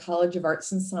Maxwell or the College of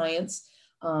Arts and Science.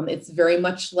 It's very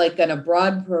much like an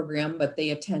abroad program, but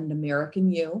they attend American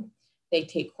U. They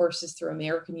take courses through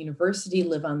American University,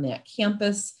 live on that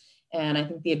campus. And I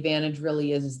think the advantage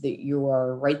really is that you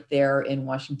are right there in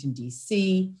Washington,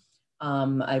 DC.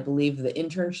 I believe the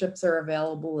internships are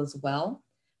available as well.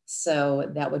 So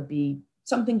that would be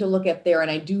something to look at there.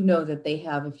 And I do know that they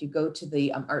have, if you go to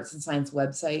the Arts and Science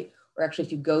website, or actually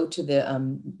if you go to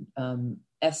the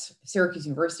Syracuse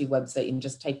University website and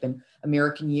just type in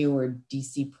American U or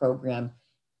DC program,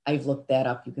 I've looked that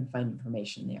up. You can find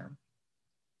information there.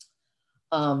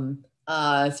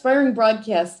 Aspiring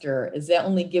broadcaster, is that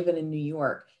only given in New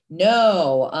York?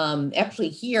 No, actually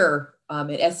here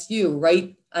at SU,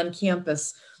 right on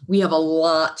campus, we have a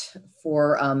lot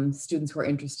for students who are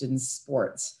interested in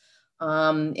sports.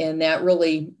 And that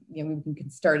really, we can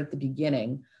start at the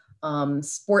beginning.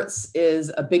 Sports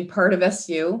is a big part of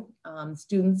SU.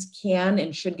 Students can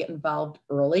and should get involved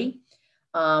early.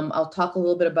 I'll talk a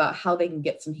little bit about how they can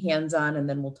get some hands-on, and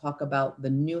then we'll talk about the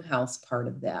Newhouse part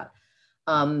of that.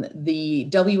 The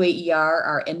WAER,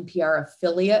 our NPR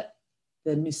affiliate,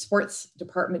 the new sports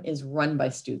department is run by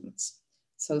students.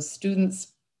 So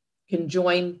students can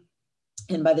join,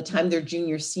 and by the time they're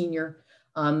junior, senior,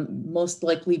 most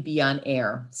likely be on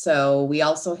air. So we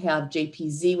also have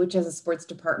JPZ, which has a sports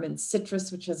department,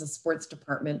 Citrus, which has a sports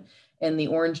department, and the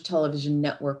Orange Television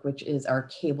Network, which is our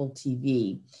cable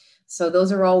TV. So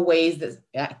those are all ways that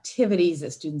activities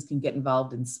that students can get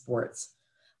involved in sports.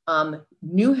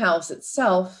 Newhouse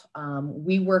itself,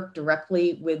 we work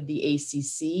directly with the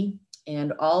ACC,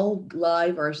 and all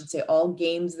live, or I should say all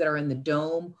games that are in the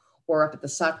dome or up at the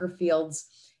soccer fields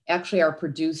actually are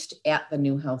produced at the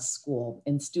Newhouse School.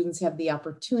 And students have the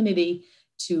opportunity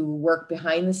to work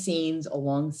behind the scenes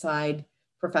alongside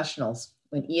professionals.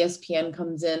 When ESPN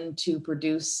comes in to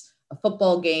produce a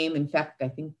football game, in fact, I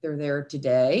think they're there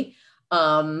today,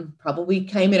 probably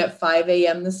came in at 5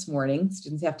 a.m. this morning.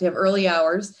 Students have to have early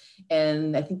hours.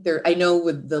 And I think I know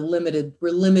with we're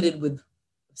limited with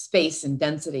space and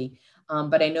density,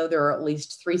 but I know there are at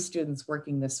least 3 students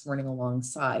working this morning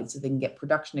alongside so they can get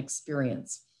production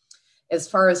experience. As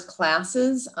far as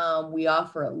classes, we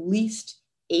offer at least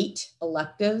 8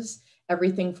 electives,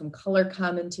 everything from color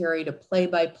commentary to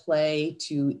play-by-play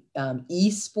to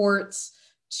esports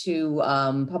to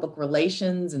public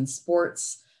relations and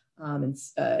sports.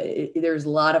 There's a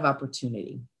lot of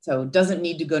opportunity. So it doesn't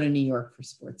need to go to New York for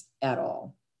sports at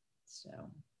all. So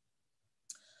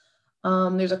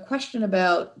there's a question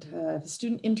about if a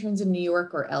student interns in New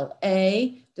York or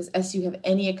LA, does SU have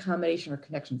any accommodation or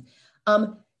connections?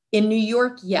 In New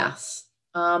York, yes.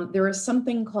 There is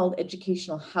something called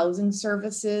Educational Housing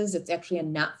Services. It's actually a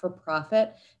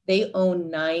not-for-profit. They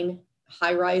own 9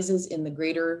 high-rises in the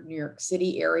greater New York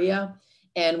City area.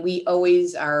 And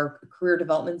our Career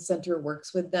Development Center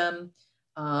works with them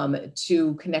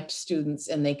to connect students,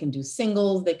 and they can do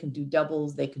singles, they can do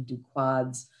doubles, they can do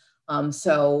quads.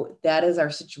 So that is our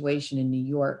situation in New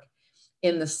York.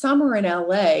 In the summer in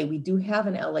LA, we do have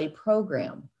an LA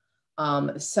program.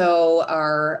 So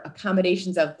our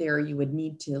accommodations out there, you would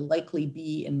need to likely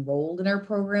be enrolled in our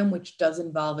program, which does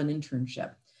involve an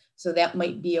internship. So that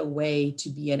might be a way to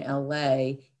be in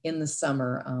LA in the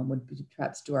summer, would be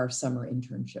perhaps do our summer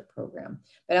internship program.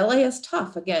 But LA is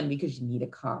tough, again, because you need a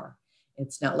car.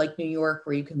 It's not like New York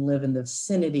where you can live in the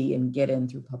vicinity and get in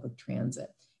through public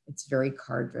transit. It's very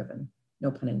car driven,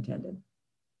 no pun intended.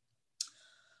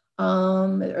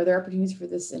 Are there opportunities for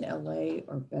this in LA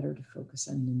or better to focus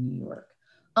on New York?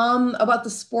 About the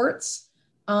sports,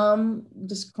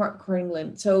 just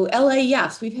accordingly. So LA,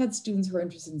 yes, we've had students who are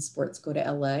interested in sports go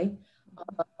to LA.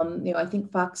 I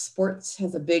think Fox Sports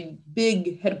has a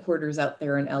big headquarters out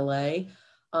there in LA.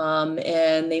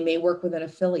 And they may work with an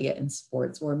affiliate in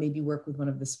sports or maybe work with one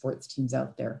of the sports teams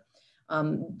out there.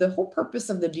 The whole purpose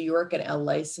of the New York and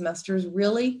LA semesters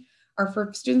really are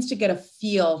for students to get a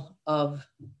feel of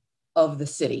the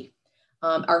city.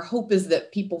 Our hope is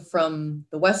that people from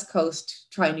the West Coast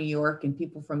try New York and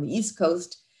people from the East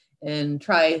Coast and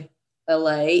try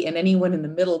LA, and anyone in the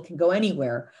middle can go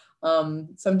anywhere.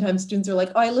 Sometimes students are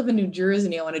like, oh, I live in New Jersey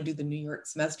and I want to do the New York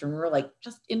semester. And we're like,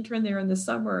 just intern there in the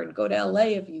summer and go to LA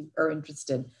if you are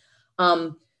interested.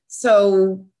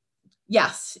 So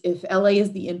yes, if LA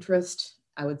is the interest,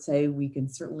 I would say we can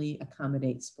certainly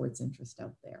accommodate sports interest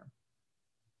out there.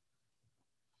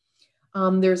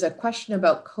 There's a question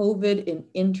about COVID and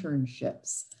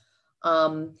internships.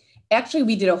 Actually,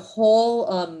 we did a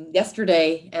whole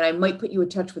yesterday, and I might put you in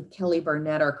touch with Kelly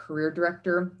Barnett, our career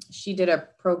director. She did a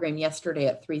program yesterday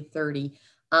at 3:30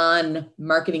 on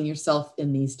marketing yourself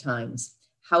in these times.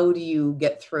 How do you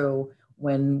get through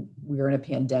when we're in a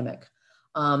pandemic?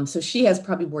 So she has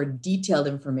probably more detailed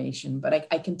information, but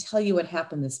I can tell you what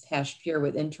happened this past year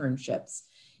with internships.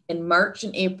 In March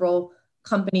and April,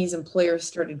 companies, employers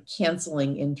started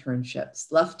canceling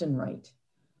internships left and right.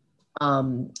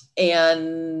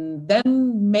 And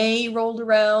then May rolled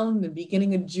around, the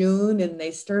beginning of June, and they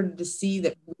started to see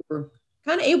that we were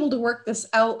kind of able to work this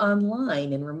out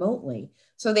online and remotely.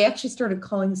 So they actually started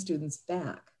calling students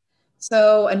back.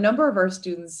 So a number of our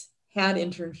students had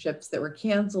internships that were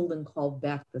canceled and called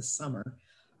back this summer.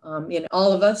 And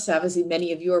all of us, obviously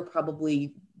many of you are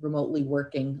probably remotely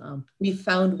working. We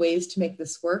found ways to make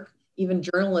this work. Even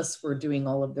journalists were doing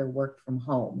all of their work from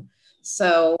home.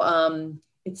 So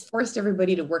it's forced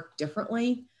everybody to work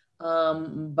differently,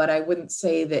 but I wouldn't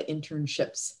say that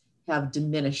internships have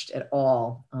diminished at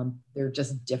all. They're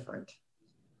just different.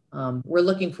 We're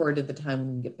looking forward to the time when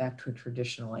we can get back to a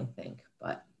traditional, I think.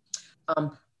 But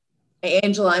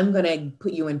Angela, I'm going to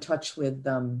put you in touch with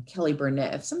Kelly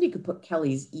Burnett. If somebody could put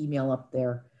Kelly's email up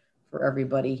there for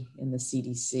everybody in the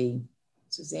CDC,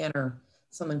 Suzanne or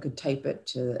someone could type it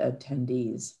to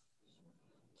attendees.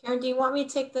 Karen, do you want me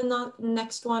to take the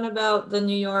next one about the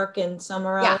New York and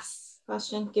somewhere else? Yes.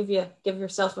 Question? Give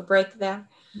yourself a break there.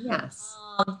 Yes.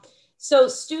 So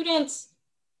students,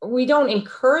 we don't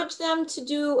encourage them to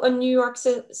do a New York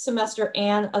semester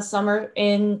and a summer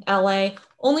in LA,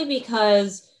 only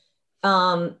because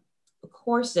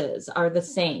courses are the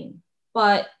same.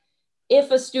 But if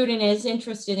a student is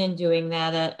interested in doing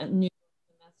that, a New York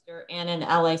semester and an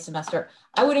LA semester,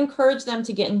 I would encourage them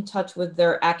to get in touch with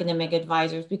their academic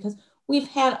advisors, because we've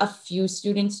had a few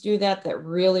students do that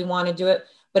really want to do it,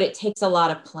 but it takes a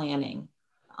lot of planning.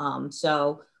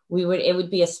 So it would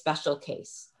be a special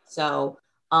case. So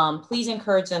please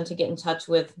encourage them to get in touch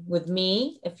with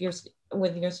me if you're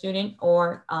with your student,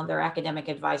 or their academic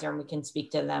advisor, and we can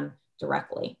speak to them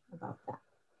directly about that.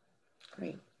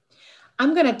 Great.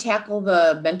 I'm going to tackle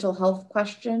the mental health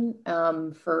question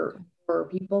for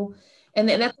people. And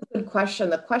that's a good question.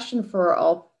 The question for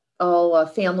all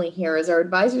family here is, are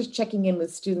advisors checking in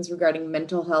with students regarding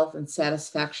mental health and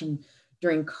satisfaction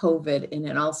during COVID, and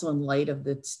then also in light of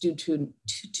the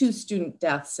two student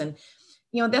deaths? And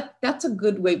that's a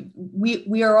good way.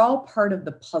 We are all part of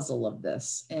the puzzle of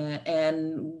this,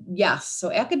 and yes,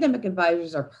 so academic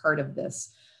advisors are part of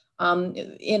this.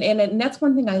 And that's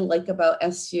one thing I like about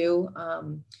SU.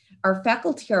 Our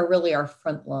faculty are really our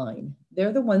front line.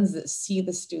 They're the ones that see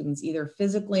the students either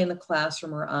physically in the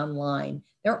classroom or online.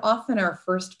 They're often our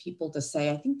first people to say,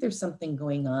 I think there's something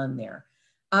going on there.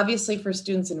 Obviously, for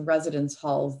students in residence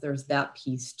halls, there's that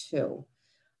piece too.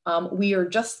 We are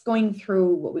just going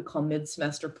through what we call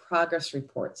mid-semester progress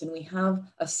reports, and we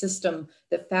have a system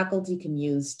that faculty can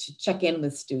use to check in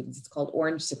with students. It's called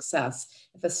Orange Success.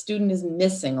 If a student is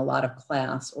missing a lot of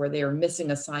class or they are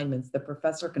missing assignments, the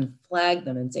professor can flag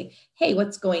them and say, hey,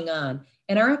 what's going on?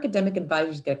 And our academic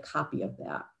advisors get a copy of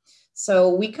that. So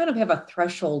we kind of have a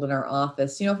threshold in our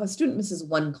office. If a student misses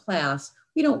one class,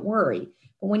 we don't worry.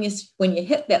 But when you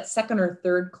hit that second or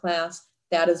third class,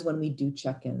 that is when we do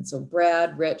check in. So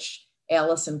Brad, Rich,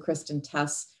 Allison, Kristen,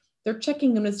 Tess, they're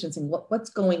checking in with students and what's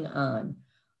going on.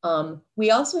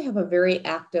 We also have a very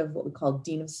active, what we call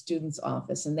Dean of Students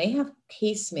office, and they have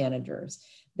case managers.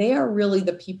 They are really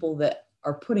the people that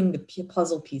are putting the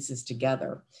puzzle pieces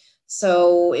together.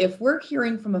 So if we're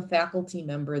hearing from a faculty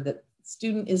member that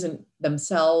student isn't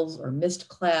themselves or missed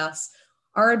class,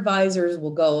 our advisors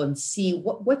will go and see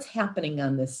what's happening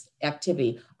on this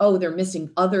activity. Oh, they're missing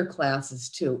other classes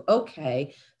too.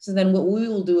 Okay. So then what we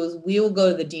will do is we will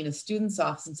go to the Dean of Students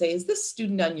office and say, is this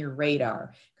student on your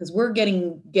radar? Because we're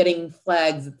getting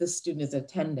flags that this student is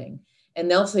attending.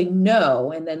 And they'll say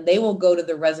no. And then they will go to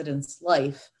the resident's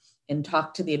life and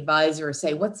talk to the advisor or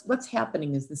say, what's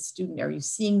happening? Is this student, are you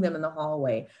seeing them in the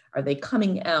hallway? Are they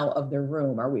coming out of their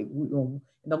room?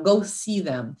 They'll go see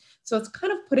them. So it's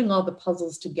kind of putting all the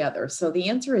puzzles together. So the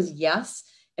answer is yes,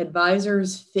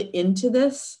 advisors fit into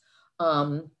this.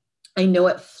 I know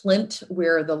at Flint,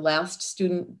 where the last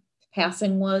student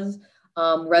passing was,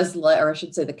 or I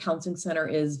should say the counseling center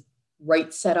is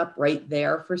set up right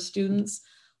there for students.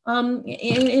 And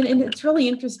it's really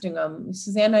interesting.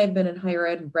 Suzanne and I have been in higher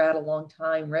ed and Brad a long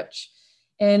time, Rich,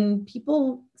 and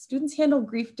students handle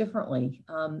grief differently.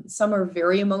 Some are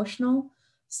very emotional.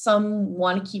 Some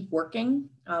want to keep working.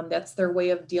 That's their way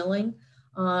of dealing.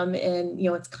 And,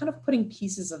 it's kind of putting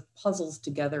pieces of puzzles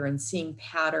together and seeing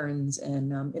patterns.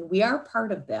 And we are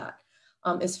part of that.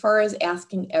 As far as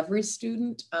asking every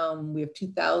student, we have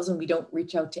 2,000. We don't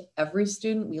reach out to every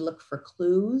student. We look for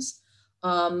clues.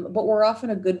 But we're often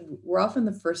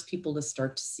the first people to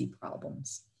start to see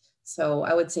problems. So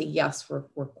I would say, yes,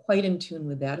 we're quite in tune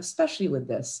with that, especially with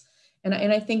this. And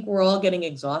I think we're all getting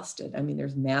exhausted. I mean,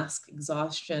 there's mask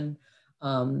exhaustion.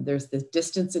 There's the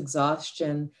distance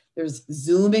exhaustion. There's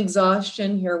Zoom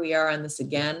exhaustion. Here we are on this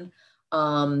again.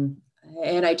 And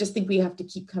I just think we have to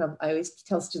keep I always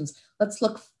tell students, let's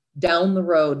look down the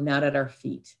road, not at our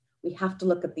feet. We have to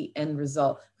look at the end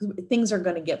result. Things are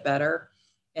going to get better.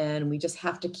 And we just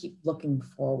have to keep looking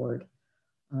forward.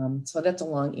 So that's a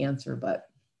long answer, but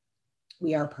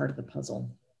we are part of the puzzle.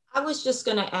 I was just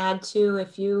going to add too,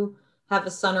 if you have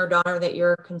a son or daughter that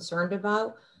you're concerned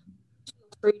about,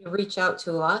 feel free to reach out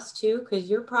to us too, because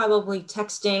you're probably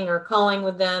texting or calling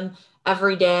with them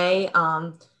every day. It's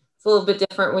a little bit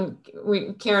different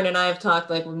when Karen and I have talked,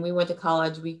 like when we went to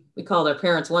college, we called our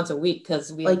parents once a week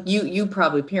because we— Like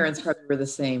parents probably were the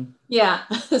same. Yeah.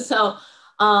 So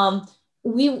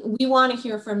we want to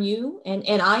hear from you. And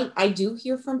I do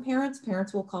hear from parents.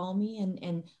 Parents will call me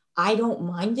and I don't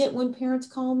mind it when parents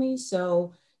call me.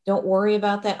 So don't worry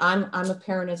about that. I'm a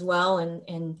parent as well.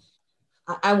 And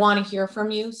I want to hear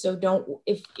from you. So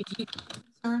if you have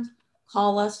concerns,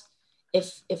 call us.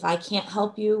 If I can't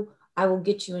help you, I will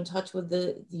get you in touch with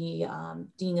the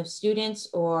Dean of Students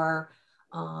or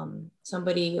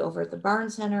somebody over at the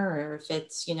Barn Center, or if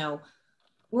it's,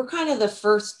 we're kind of the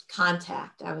first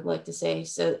contact, I would like to say.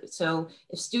 So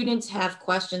if students have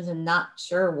questions and not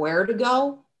sure where to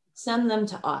go, send them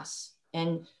to us,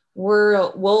 and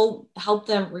we'll help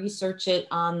them research it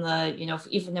on the,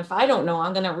 even if I don't know,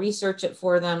 I'm going to research it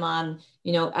for them on,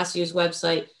 SU's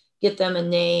website, get them a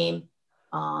name,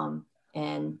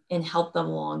 and help them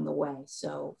along the way.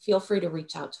 So feel free to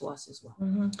reach out to us as well.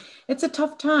 Mm-hmm. It's a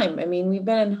tough time. I mean, we've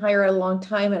been in higher ed a long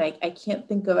time, and I can't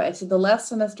think of it. I said the last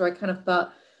semester I kind of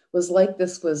thought was like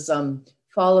this was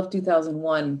fall of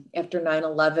 2001 after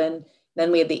 9/11.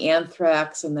 Then we had the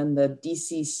anthrax and then the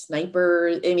DC sniper.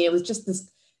 I mean, it was just this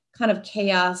kind of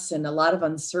chaos and a lot of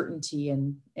uncertainty.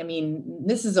 And I mean,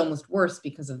 this is almost worse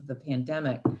because of the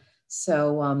pandemic.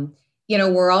 So,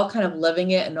 we're all kind of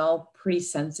living it and all pretty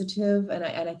sensitive. And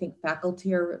I think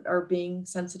faculty are being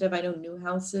sensitive. I know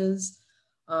Newhouse is.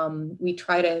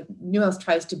 Newhouse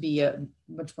tries to be a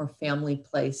much more family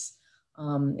place.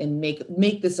 And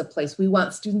make this a place we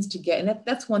want students to get. And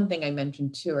that's one thing I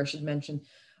mentioned too, or I should mention.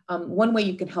 One way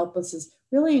you can help us is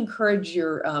really encourage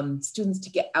your students to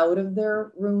get out of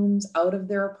their rooms, out of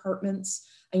their apartments.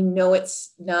 I know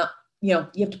it's not, you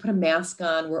have to put a mask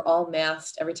on. We're all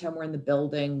masked every time we're in the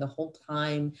building, the whole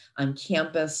time on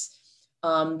campus.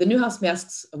 The Newhouse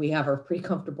masks we have are pretty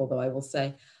comfortable, though, I will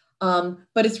say.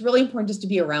 But it's really important just to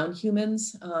be around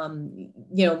humans.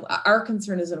 Our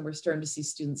concern is when we're starting to see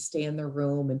students stay in their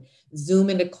room and Zoom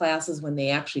into classes when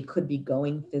they actually could be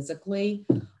going physically.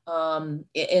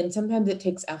 And sometimes it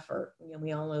takes effort.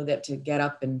 We all know that, to get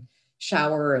up and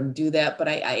shower and do that. But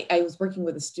I was working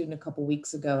with a student a couple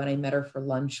weeks ago, and I met her for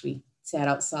lunch. We sat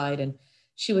outside, and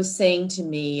she was saying to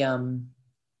me,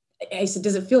 I said,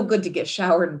 does it feel good to get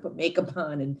showered and put makeup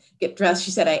on and get dressed?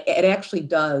 She said, it actually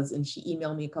does. And she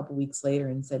emailed me a couple weeks later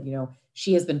and said,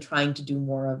 she has been trying to do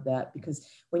more of that, because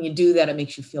when you do that, it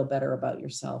makes you feel better about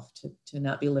yourself to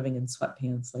not be living in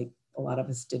sweatpants like a lot of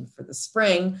us did for the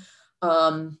spring.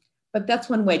 But that's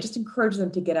one way. Just encourage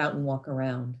them to get out and walk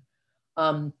around.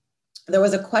 There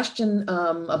was a question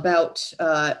about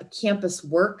campus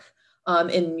work.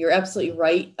 And you're absolutely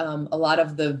right.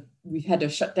 We've had to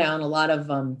shut down a lot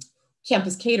of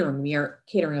campus catering. We aren't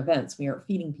catering events. We aren't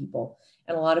feeding people.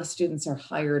 And a lot of students are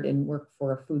hired and work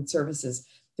for food services.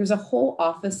 There's a whole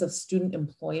office of student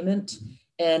employment.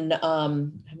 And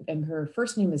her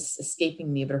first name is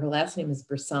escaping me, but her last name is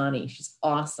Bersani. She's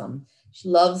awesome. She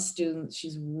loves students.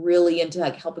 She's really into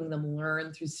like helping them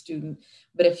learn through student.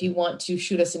 But if you want to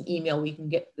shoot us an email, we can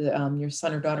get your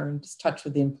son or daughter in touch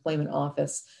with the employment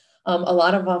office. A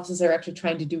lot of offices are actually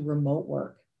trying to do remote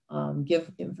work,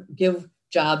 give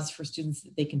jobs for students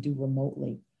that they can do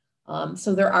remotely.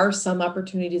 So there are some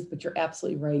opportunities, but you're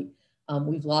absolutely right.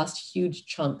 We've lost huge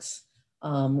chunks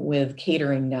with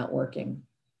catering not working,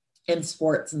 and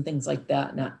sports and things like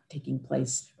that not taking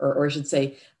place, or I should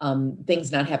say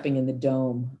things not happening in the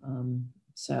dome.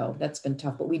 So that's been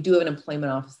tough, but we do have an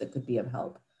employment office that could be of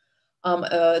help.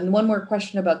 And one more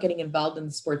question about getting involved in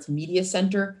the Sports Media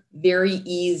Center. Very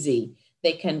easy.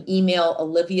 They can email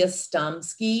Olivia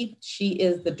Stomsky. She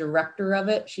is the director of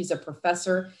it. She's a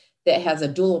professor that has a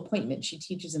dual appointment. She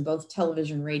teaches in both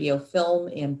television, radio, film,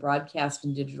 and broadcast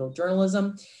and digital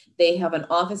journalism. They have an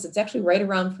office. It's actually right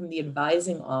around from the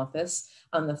advising office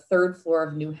on the 3rd floor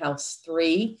of Newhouse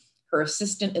 3. Her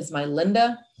assistant is my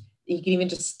Linda. You can even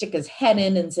just stick his head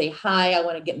in and say, hi, I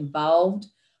want to get involved.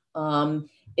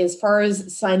 As far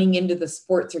as signing into the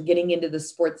sports or getting into the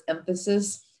sports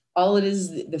emphasis, all it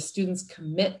is, the students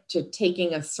commit to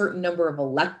taking a certain number of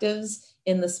electives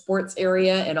in the sports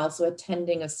area and also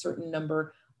attending a certain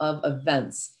number of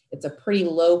events. It's a pretty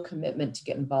low commitment to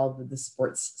get involved with the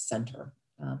sports center.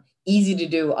 Easy to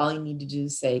do. All you need to do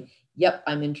is say, yep,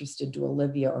 I'm interested, to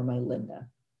Olivia or my Linda.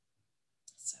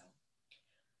 So,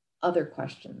 other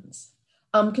questions?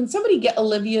 Can somebody get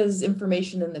Olivia's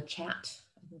information in the chat?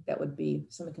 I think that would be,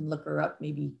 someone can look her up,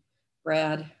 maybe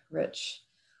Brad, Rich.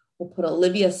 We'll put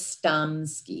Olivia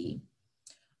Stomsky.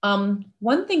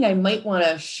 One thing I might want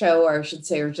to show, or I should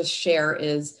say, or just share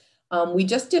is we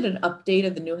just did an update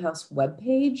of the Newhouse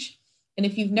webpage. And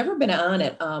if you've never been on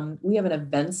it, we have an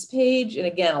events page. And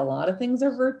again, a lot of things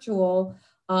are virtual.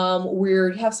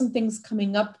 We have some things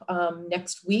coming up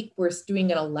next week. We're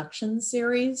doing an election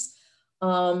series.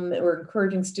 We're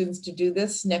encouraging students to do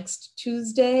this next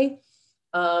Tuesday.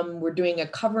 We're doing a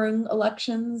covering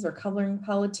elections or covering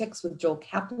politics with Joel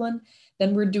Kaplan.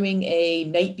 Then we're doing a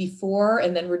night before,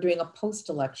 and then we're doing a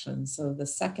post-election, so the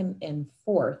 2nd and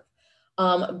 4th.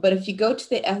 But if you go to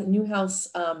the Newhouse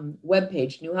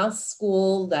webpage,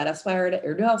 newhouseschool.aspire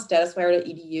or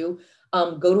newhouse.aspire.edu,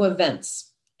 go to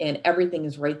events, and everything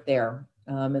is right there.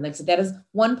 And like I said, that is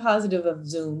one positive of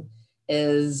Zoom,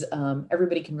 is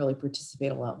everybody can really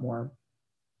participate a lot more.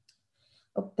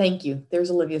 Oh, thank you. There's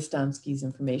Olivia Stomsky's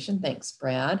information. Thanks,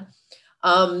 Brad.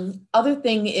 Other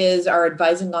thing is our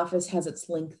advising office has its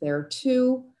link there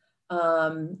too.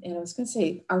 And I was going to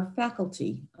say our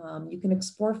faculty. You can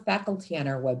explore faculty on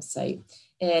our website,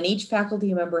 and each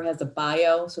faculty member has a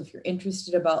bio. So if you're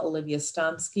interested about Olivia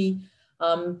Stomsky,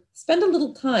 spend a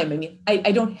little time. I mean,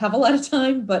 I don't have a lot of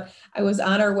time, but I was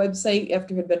on our website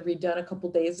after it had been redone a couple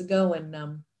days ago, and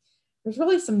there's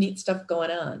really some neat stuff going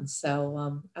on.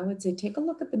 So I would say take a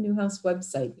look at the Newhouse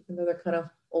website, even though they're kind of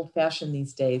old-fashioned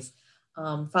these days.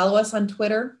 Follow us on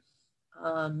Twitter,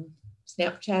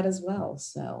 Snapchat as well.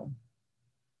 So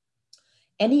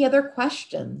any other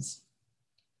questions?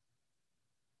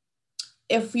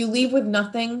 If you leave with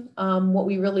nothing, what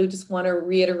we really just want to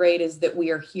reiterate is that we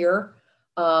are here.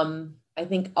 I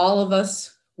think all of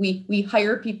us, we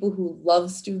hire people who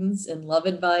love students and love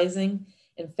advising.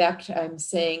 In fact, I'm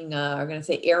going to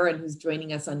say Aaron, who's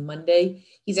joining us on Monday,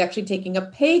 he's actually taking a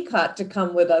pay cut to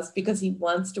come with us because he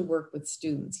wants to work with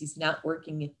students. He's not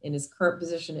working in his current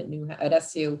position at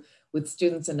SU with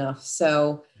students enough.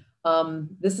 So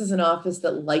this is an office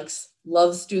that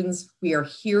loves students. We are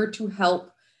here to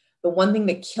help. The one thing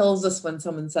that kills us when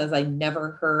someone says, I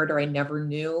never heard or I never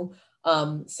knew.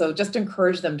 So just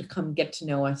encourage them to come get to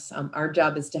know us. Our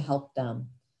job is to help them.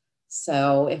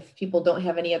 So if people don't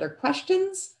have any other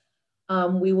questions,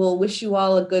 we will wish you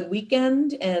all a good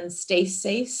weekend and stay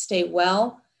safe, stay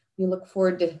well. We look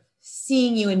forward to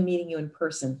seeing you and meeting you in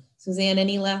person. Suzanne,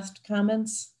 any last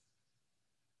comments?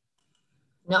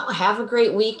 No, have a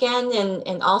great weekend,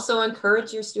 and also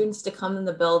encourage your students to come in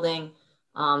the building.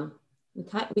 We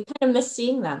kind of miss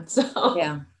seeing them. So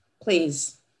yeah,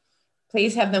 please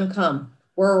have them come.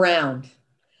 We're around.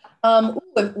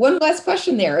 One last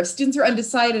question there. If students are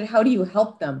undecided, how do you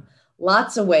help them?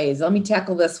 Lots of ways. Let me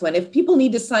tackle this one. If people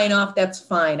need to sign off, that's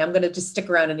fine. I'm going to just stick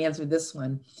around and answer this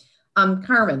one.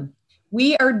 Carmen,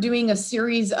 we are doing a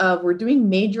series we're doing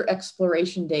major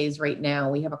exploration days right now.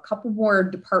 We have a couple more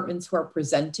departments who are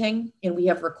presenting, and we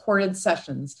have recorded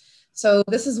sessions. So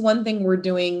this is one thing we're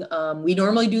doing. We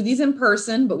normally do these in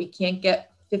person, but we can't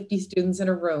get 50 students in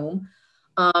a room.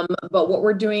 But what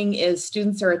we're doing is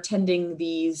students are attending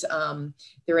these,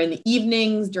 they're in the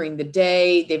evenings, during the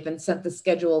day. They've been sent the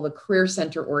schedule, the Career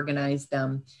Center organized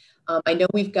them. I know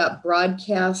we've got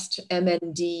broadcast,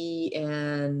 MND,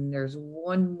 and there's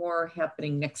one more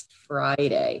happening next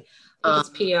Friday. I think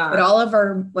it's PR. But all of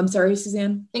our, I'm sorry,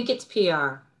 Suzanne? I think it's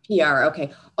PR. PR,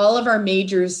 okay. All of our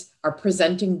majors are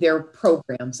presenting their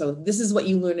program. So this is what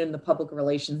you learn in the public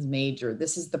relations major.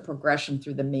 This is the progression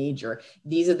through the major.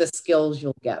 These are the skills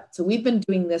you'll get. So we've been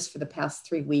doing this for the past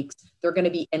 3 weeks. They're going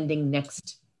to be ending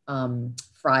next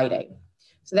Friday.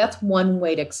 So that's one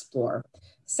way to explore.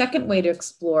 Second way to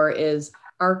explore is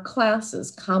our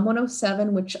classes, COM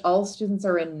 107, which all students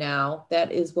are in now.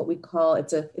 That is what we call,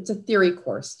 it's a theory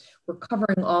course. We're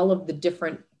covering all of the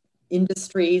different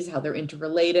industries, how they're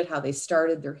interrelated, how they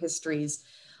started, their histories.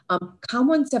 COM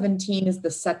 117 is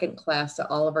the second class that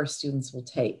all of our students will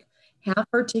take. Half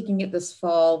are taking it this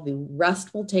fall, the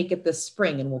rest will take it this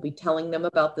spring, and we'll be telling them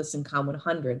about this in COM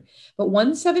 100. But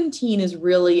 117 is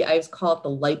really, I call it the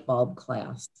light bulb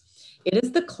class. It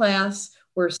is the class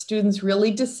where students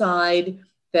really decide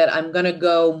that I'm going to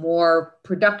go more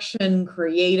production,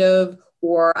 creative,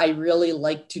 or I really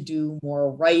like to do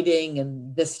more writing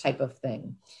and this type of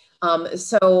thing.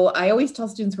 So I always tell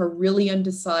students who are really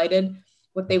undecided,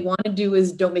 what they want to do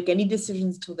is don't make any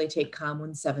decisions till they take COM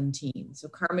 117. So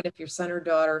Carmen, if your son or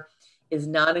daughter is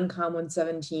not in COM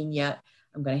 117 yet,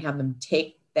 I'm going to have them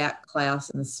take that class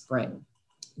in the spring.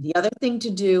 The other thing to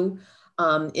do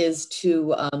is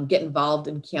to get involved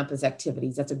in campus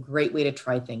activities. That's a great way to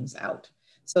try things out.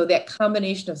 So that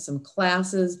combination of some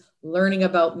classes, learning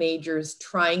about majors,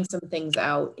 trying some things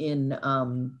out in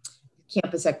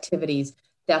campus activities,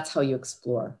 that's how you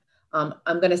explore. I'm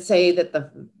going to say that the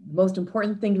most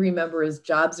important thing to remember is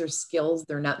jobs are skills,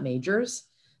 they're not majors.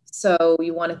 So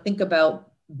you want to think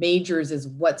about majors as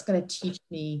what's going to teach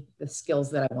me the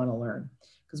skills that I want to learn.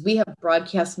 Because we have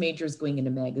broadcast majors going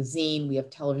into magazine, we have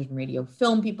television, radio,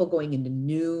 film people going into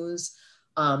news.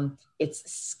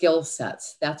 It's skill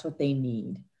sets, that's what they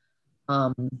need.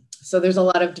 So there's a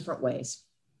lot of different ways.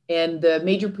 And the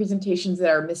major presentations that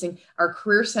are missing, our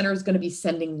Career Center is going to be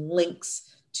sending links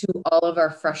to all of our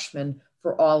freshmen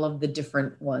for all of the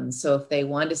different ones. So if they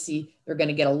want to see, they're going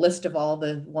to get a list of all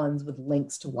the ones with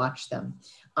links to watch them.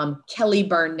 Kelly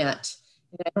Barnett,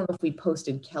 and I don't know if we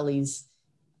posted Kelly's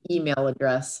email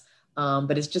address,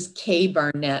 but it's just K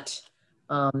Barnett.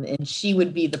 And she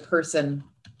would be the person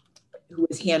who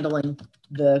is handling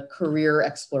the career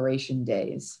exploration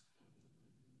days.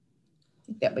 I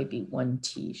think that might be one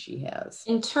T she has.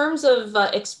 In terms of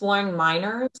exploring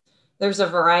minors, there's a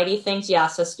variety of things.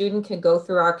 Yes, a student could go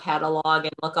through our catalog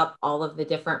and look up all of the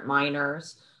different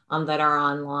minors that are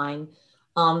online.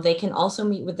 They can also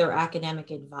meet with their academic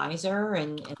advisor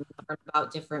and learn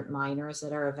about different minors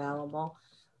that are available.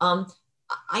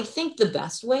 I think the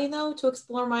best way, though, to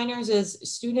explore minors is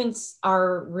students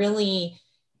are really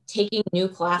taking new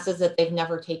classes that they've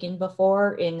never taken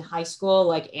before in high school,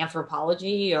 like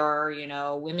anthropology or,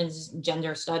 women's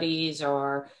gender studies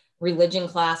or religion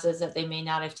classes that they may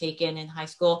not have taken in high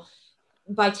school.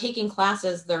 By taking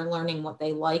classes, they're learning what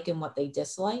they like and what they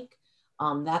dislike.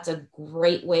 That's a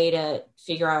great way to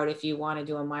figure out if you want to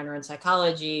do a minor in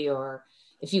psychology or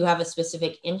if you have a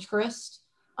specific interest,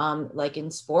 like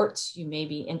in sports, you may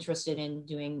be interested in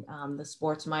doing the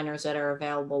sports minors that are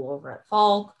available over at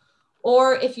Falk.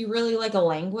 Or if you really like a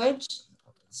language,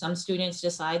 some students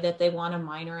decide that they want to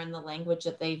minor in the language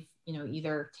that they've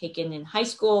either taken in high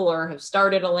school or have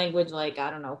started a language like, I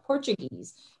don't know,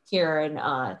 Portuguese here in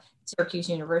Syracuse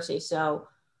University. So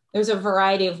there's a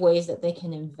variety of ways that they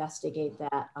can investigate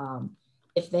that.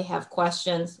 If they have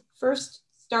questions, first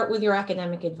start with your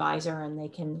academic advisor and they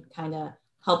can kind of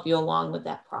help you along with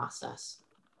that process.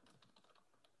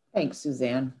 Thanks,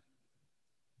 Suzanne.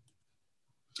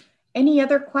 Any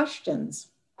other questions?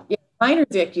 Yeah, minors,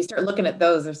 if you start looking at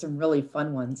those, there's some really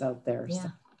fun ones out there. Yeah. So.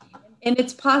 And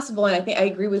it's possible, and I think I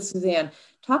agree with Suzanne,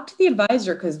 talk to the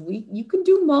advisor because you can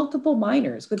do multiple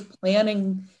minors with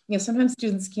planning. Sometimes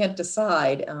students can't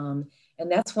decide. And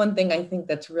that's one thing I think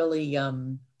that's really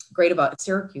great about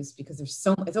Syracuse because it's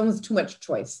almost too much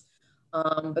choice.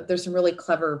 But there's some really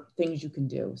clever things you can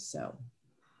do, so.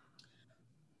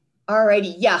 All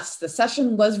righty, yes, the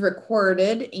session was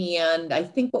recorded and I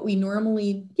think what we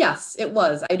normally, yes, it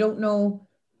was. I don't know,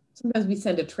 sometimes we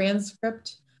send a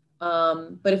transcript,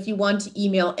 but if you want to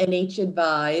email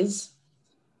nhadvise,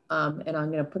 and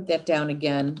I'm gonna put that down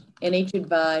again,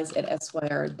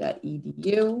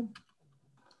 nhadvise@syr.edu.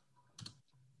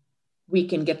 we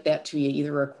can get that to you, either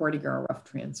a recording or a rough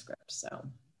transcript. So,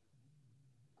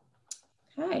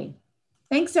 okay.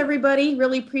 Thanks, everybody.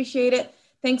 Really appreciate it.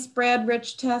 Thanks, Brad,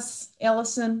 Rich, Tess,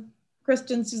 Allison,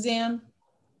 Kristen, Suzanne,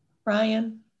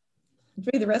 Brian.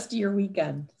 Enjoy the rest of your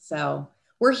weekend. So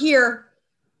we're here.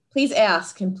 Please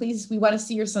ask, and please, we want to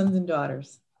see your sons and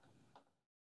daughters.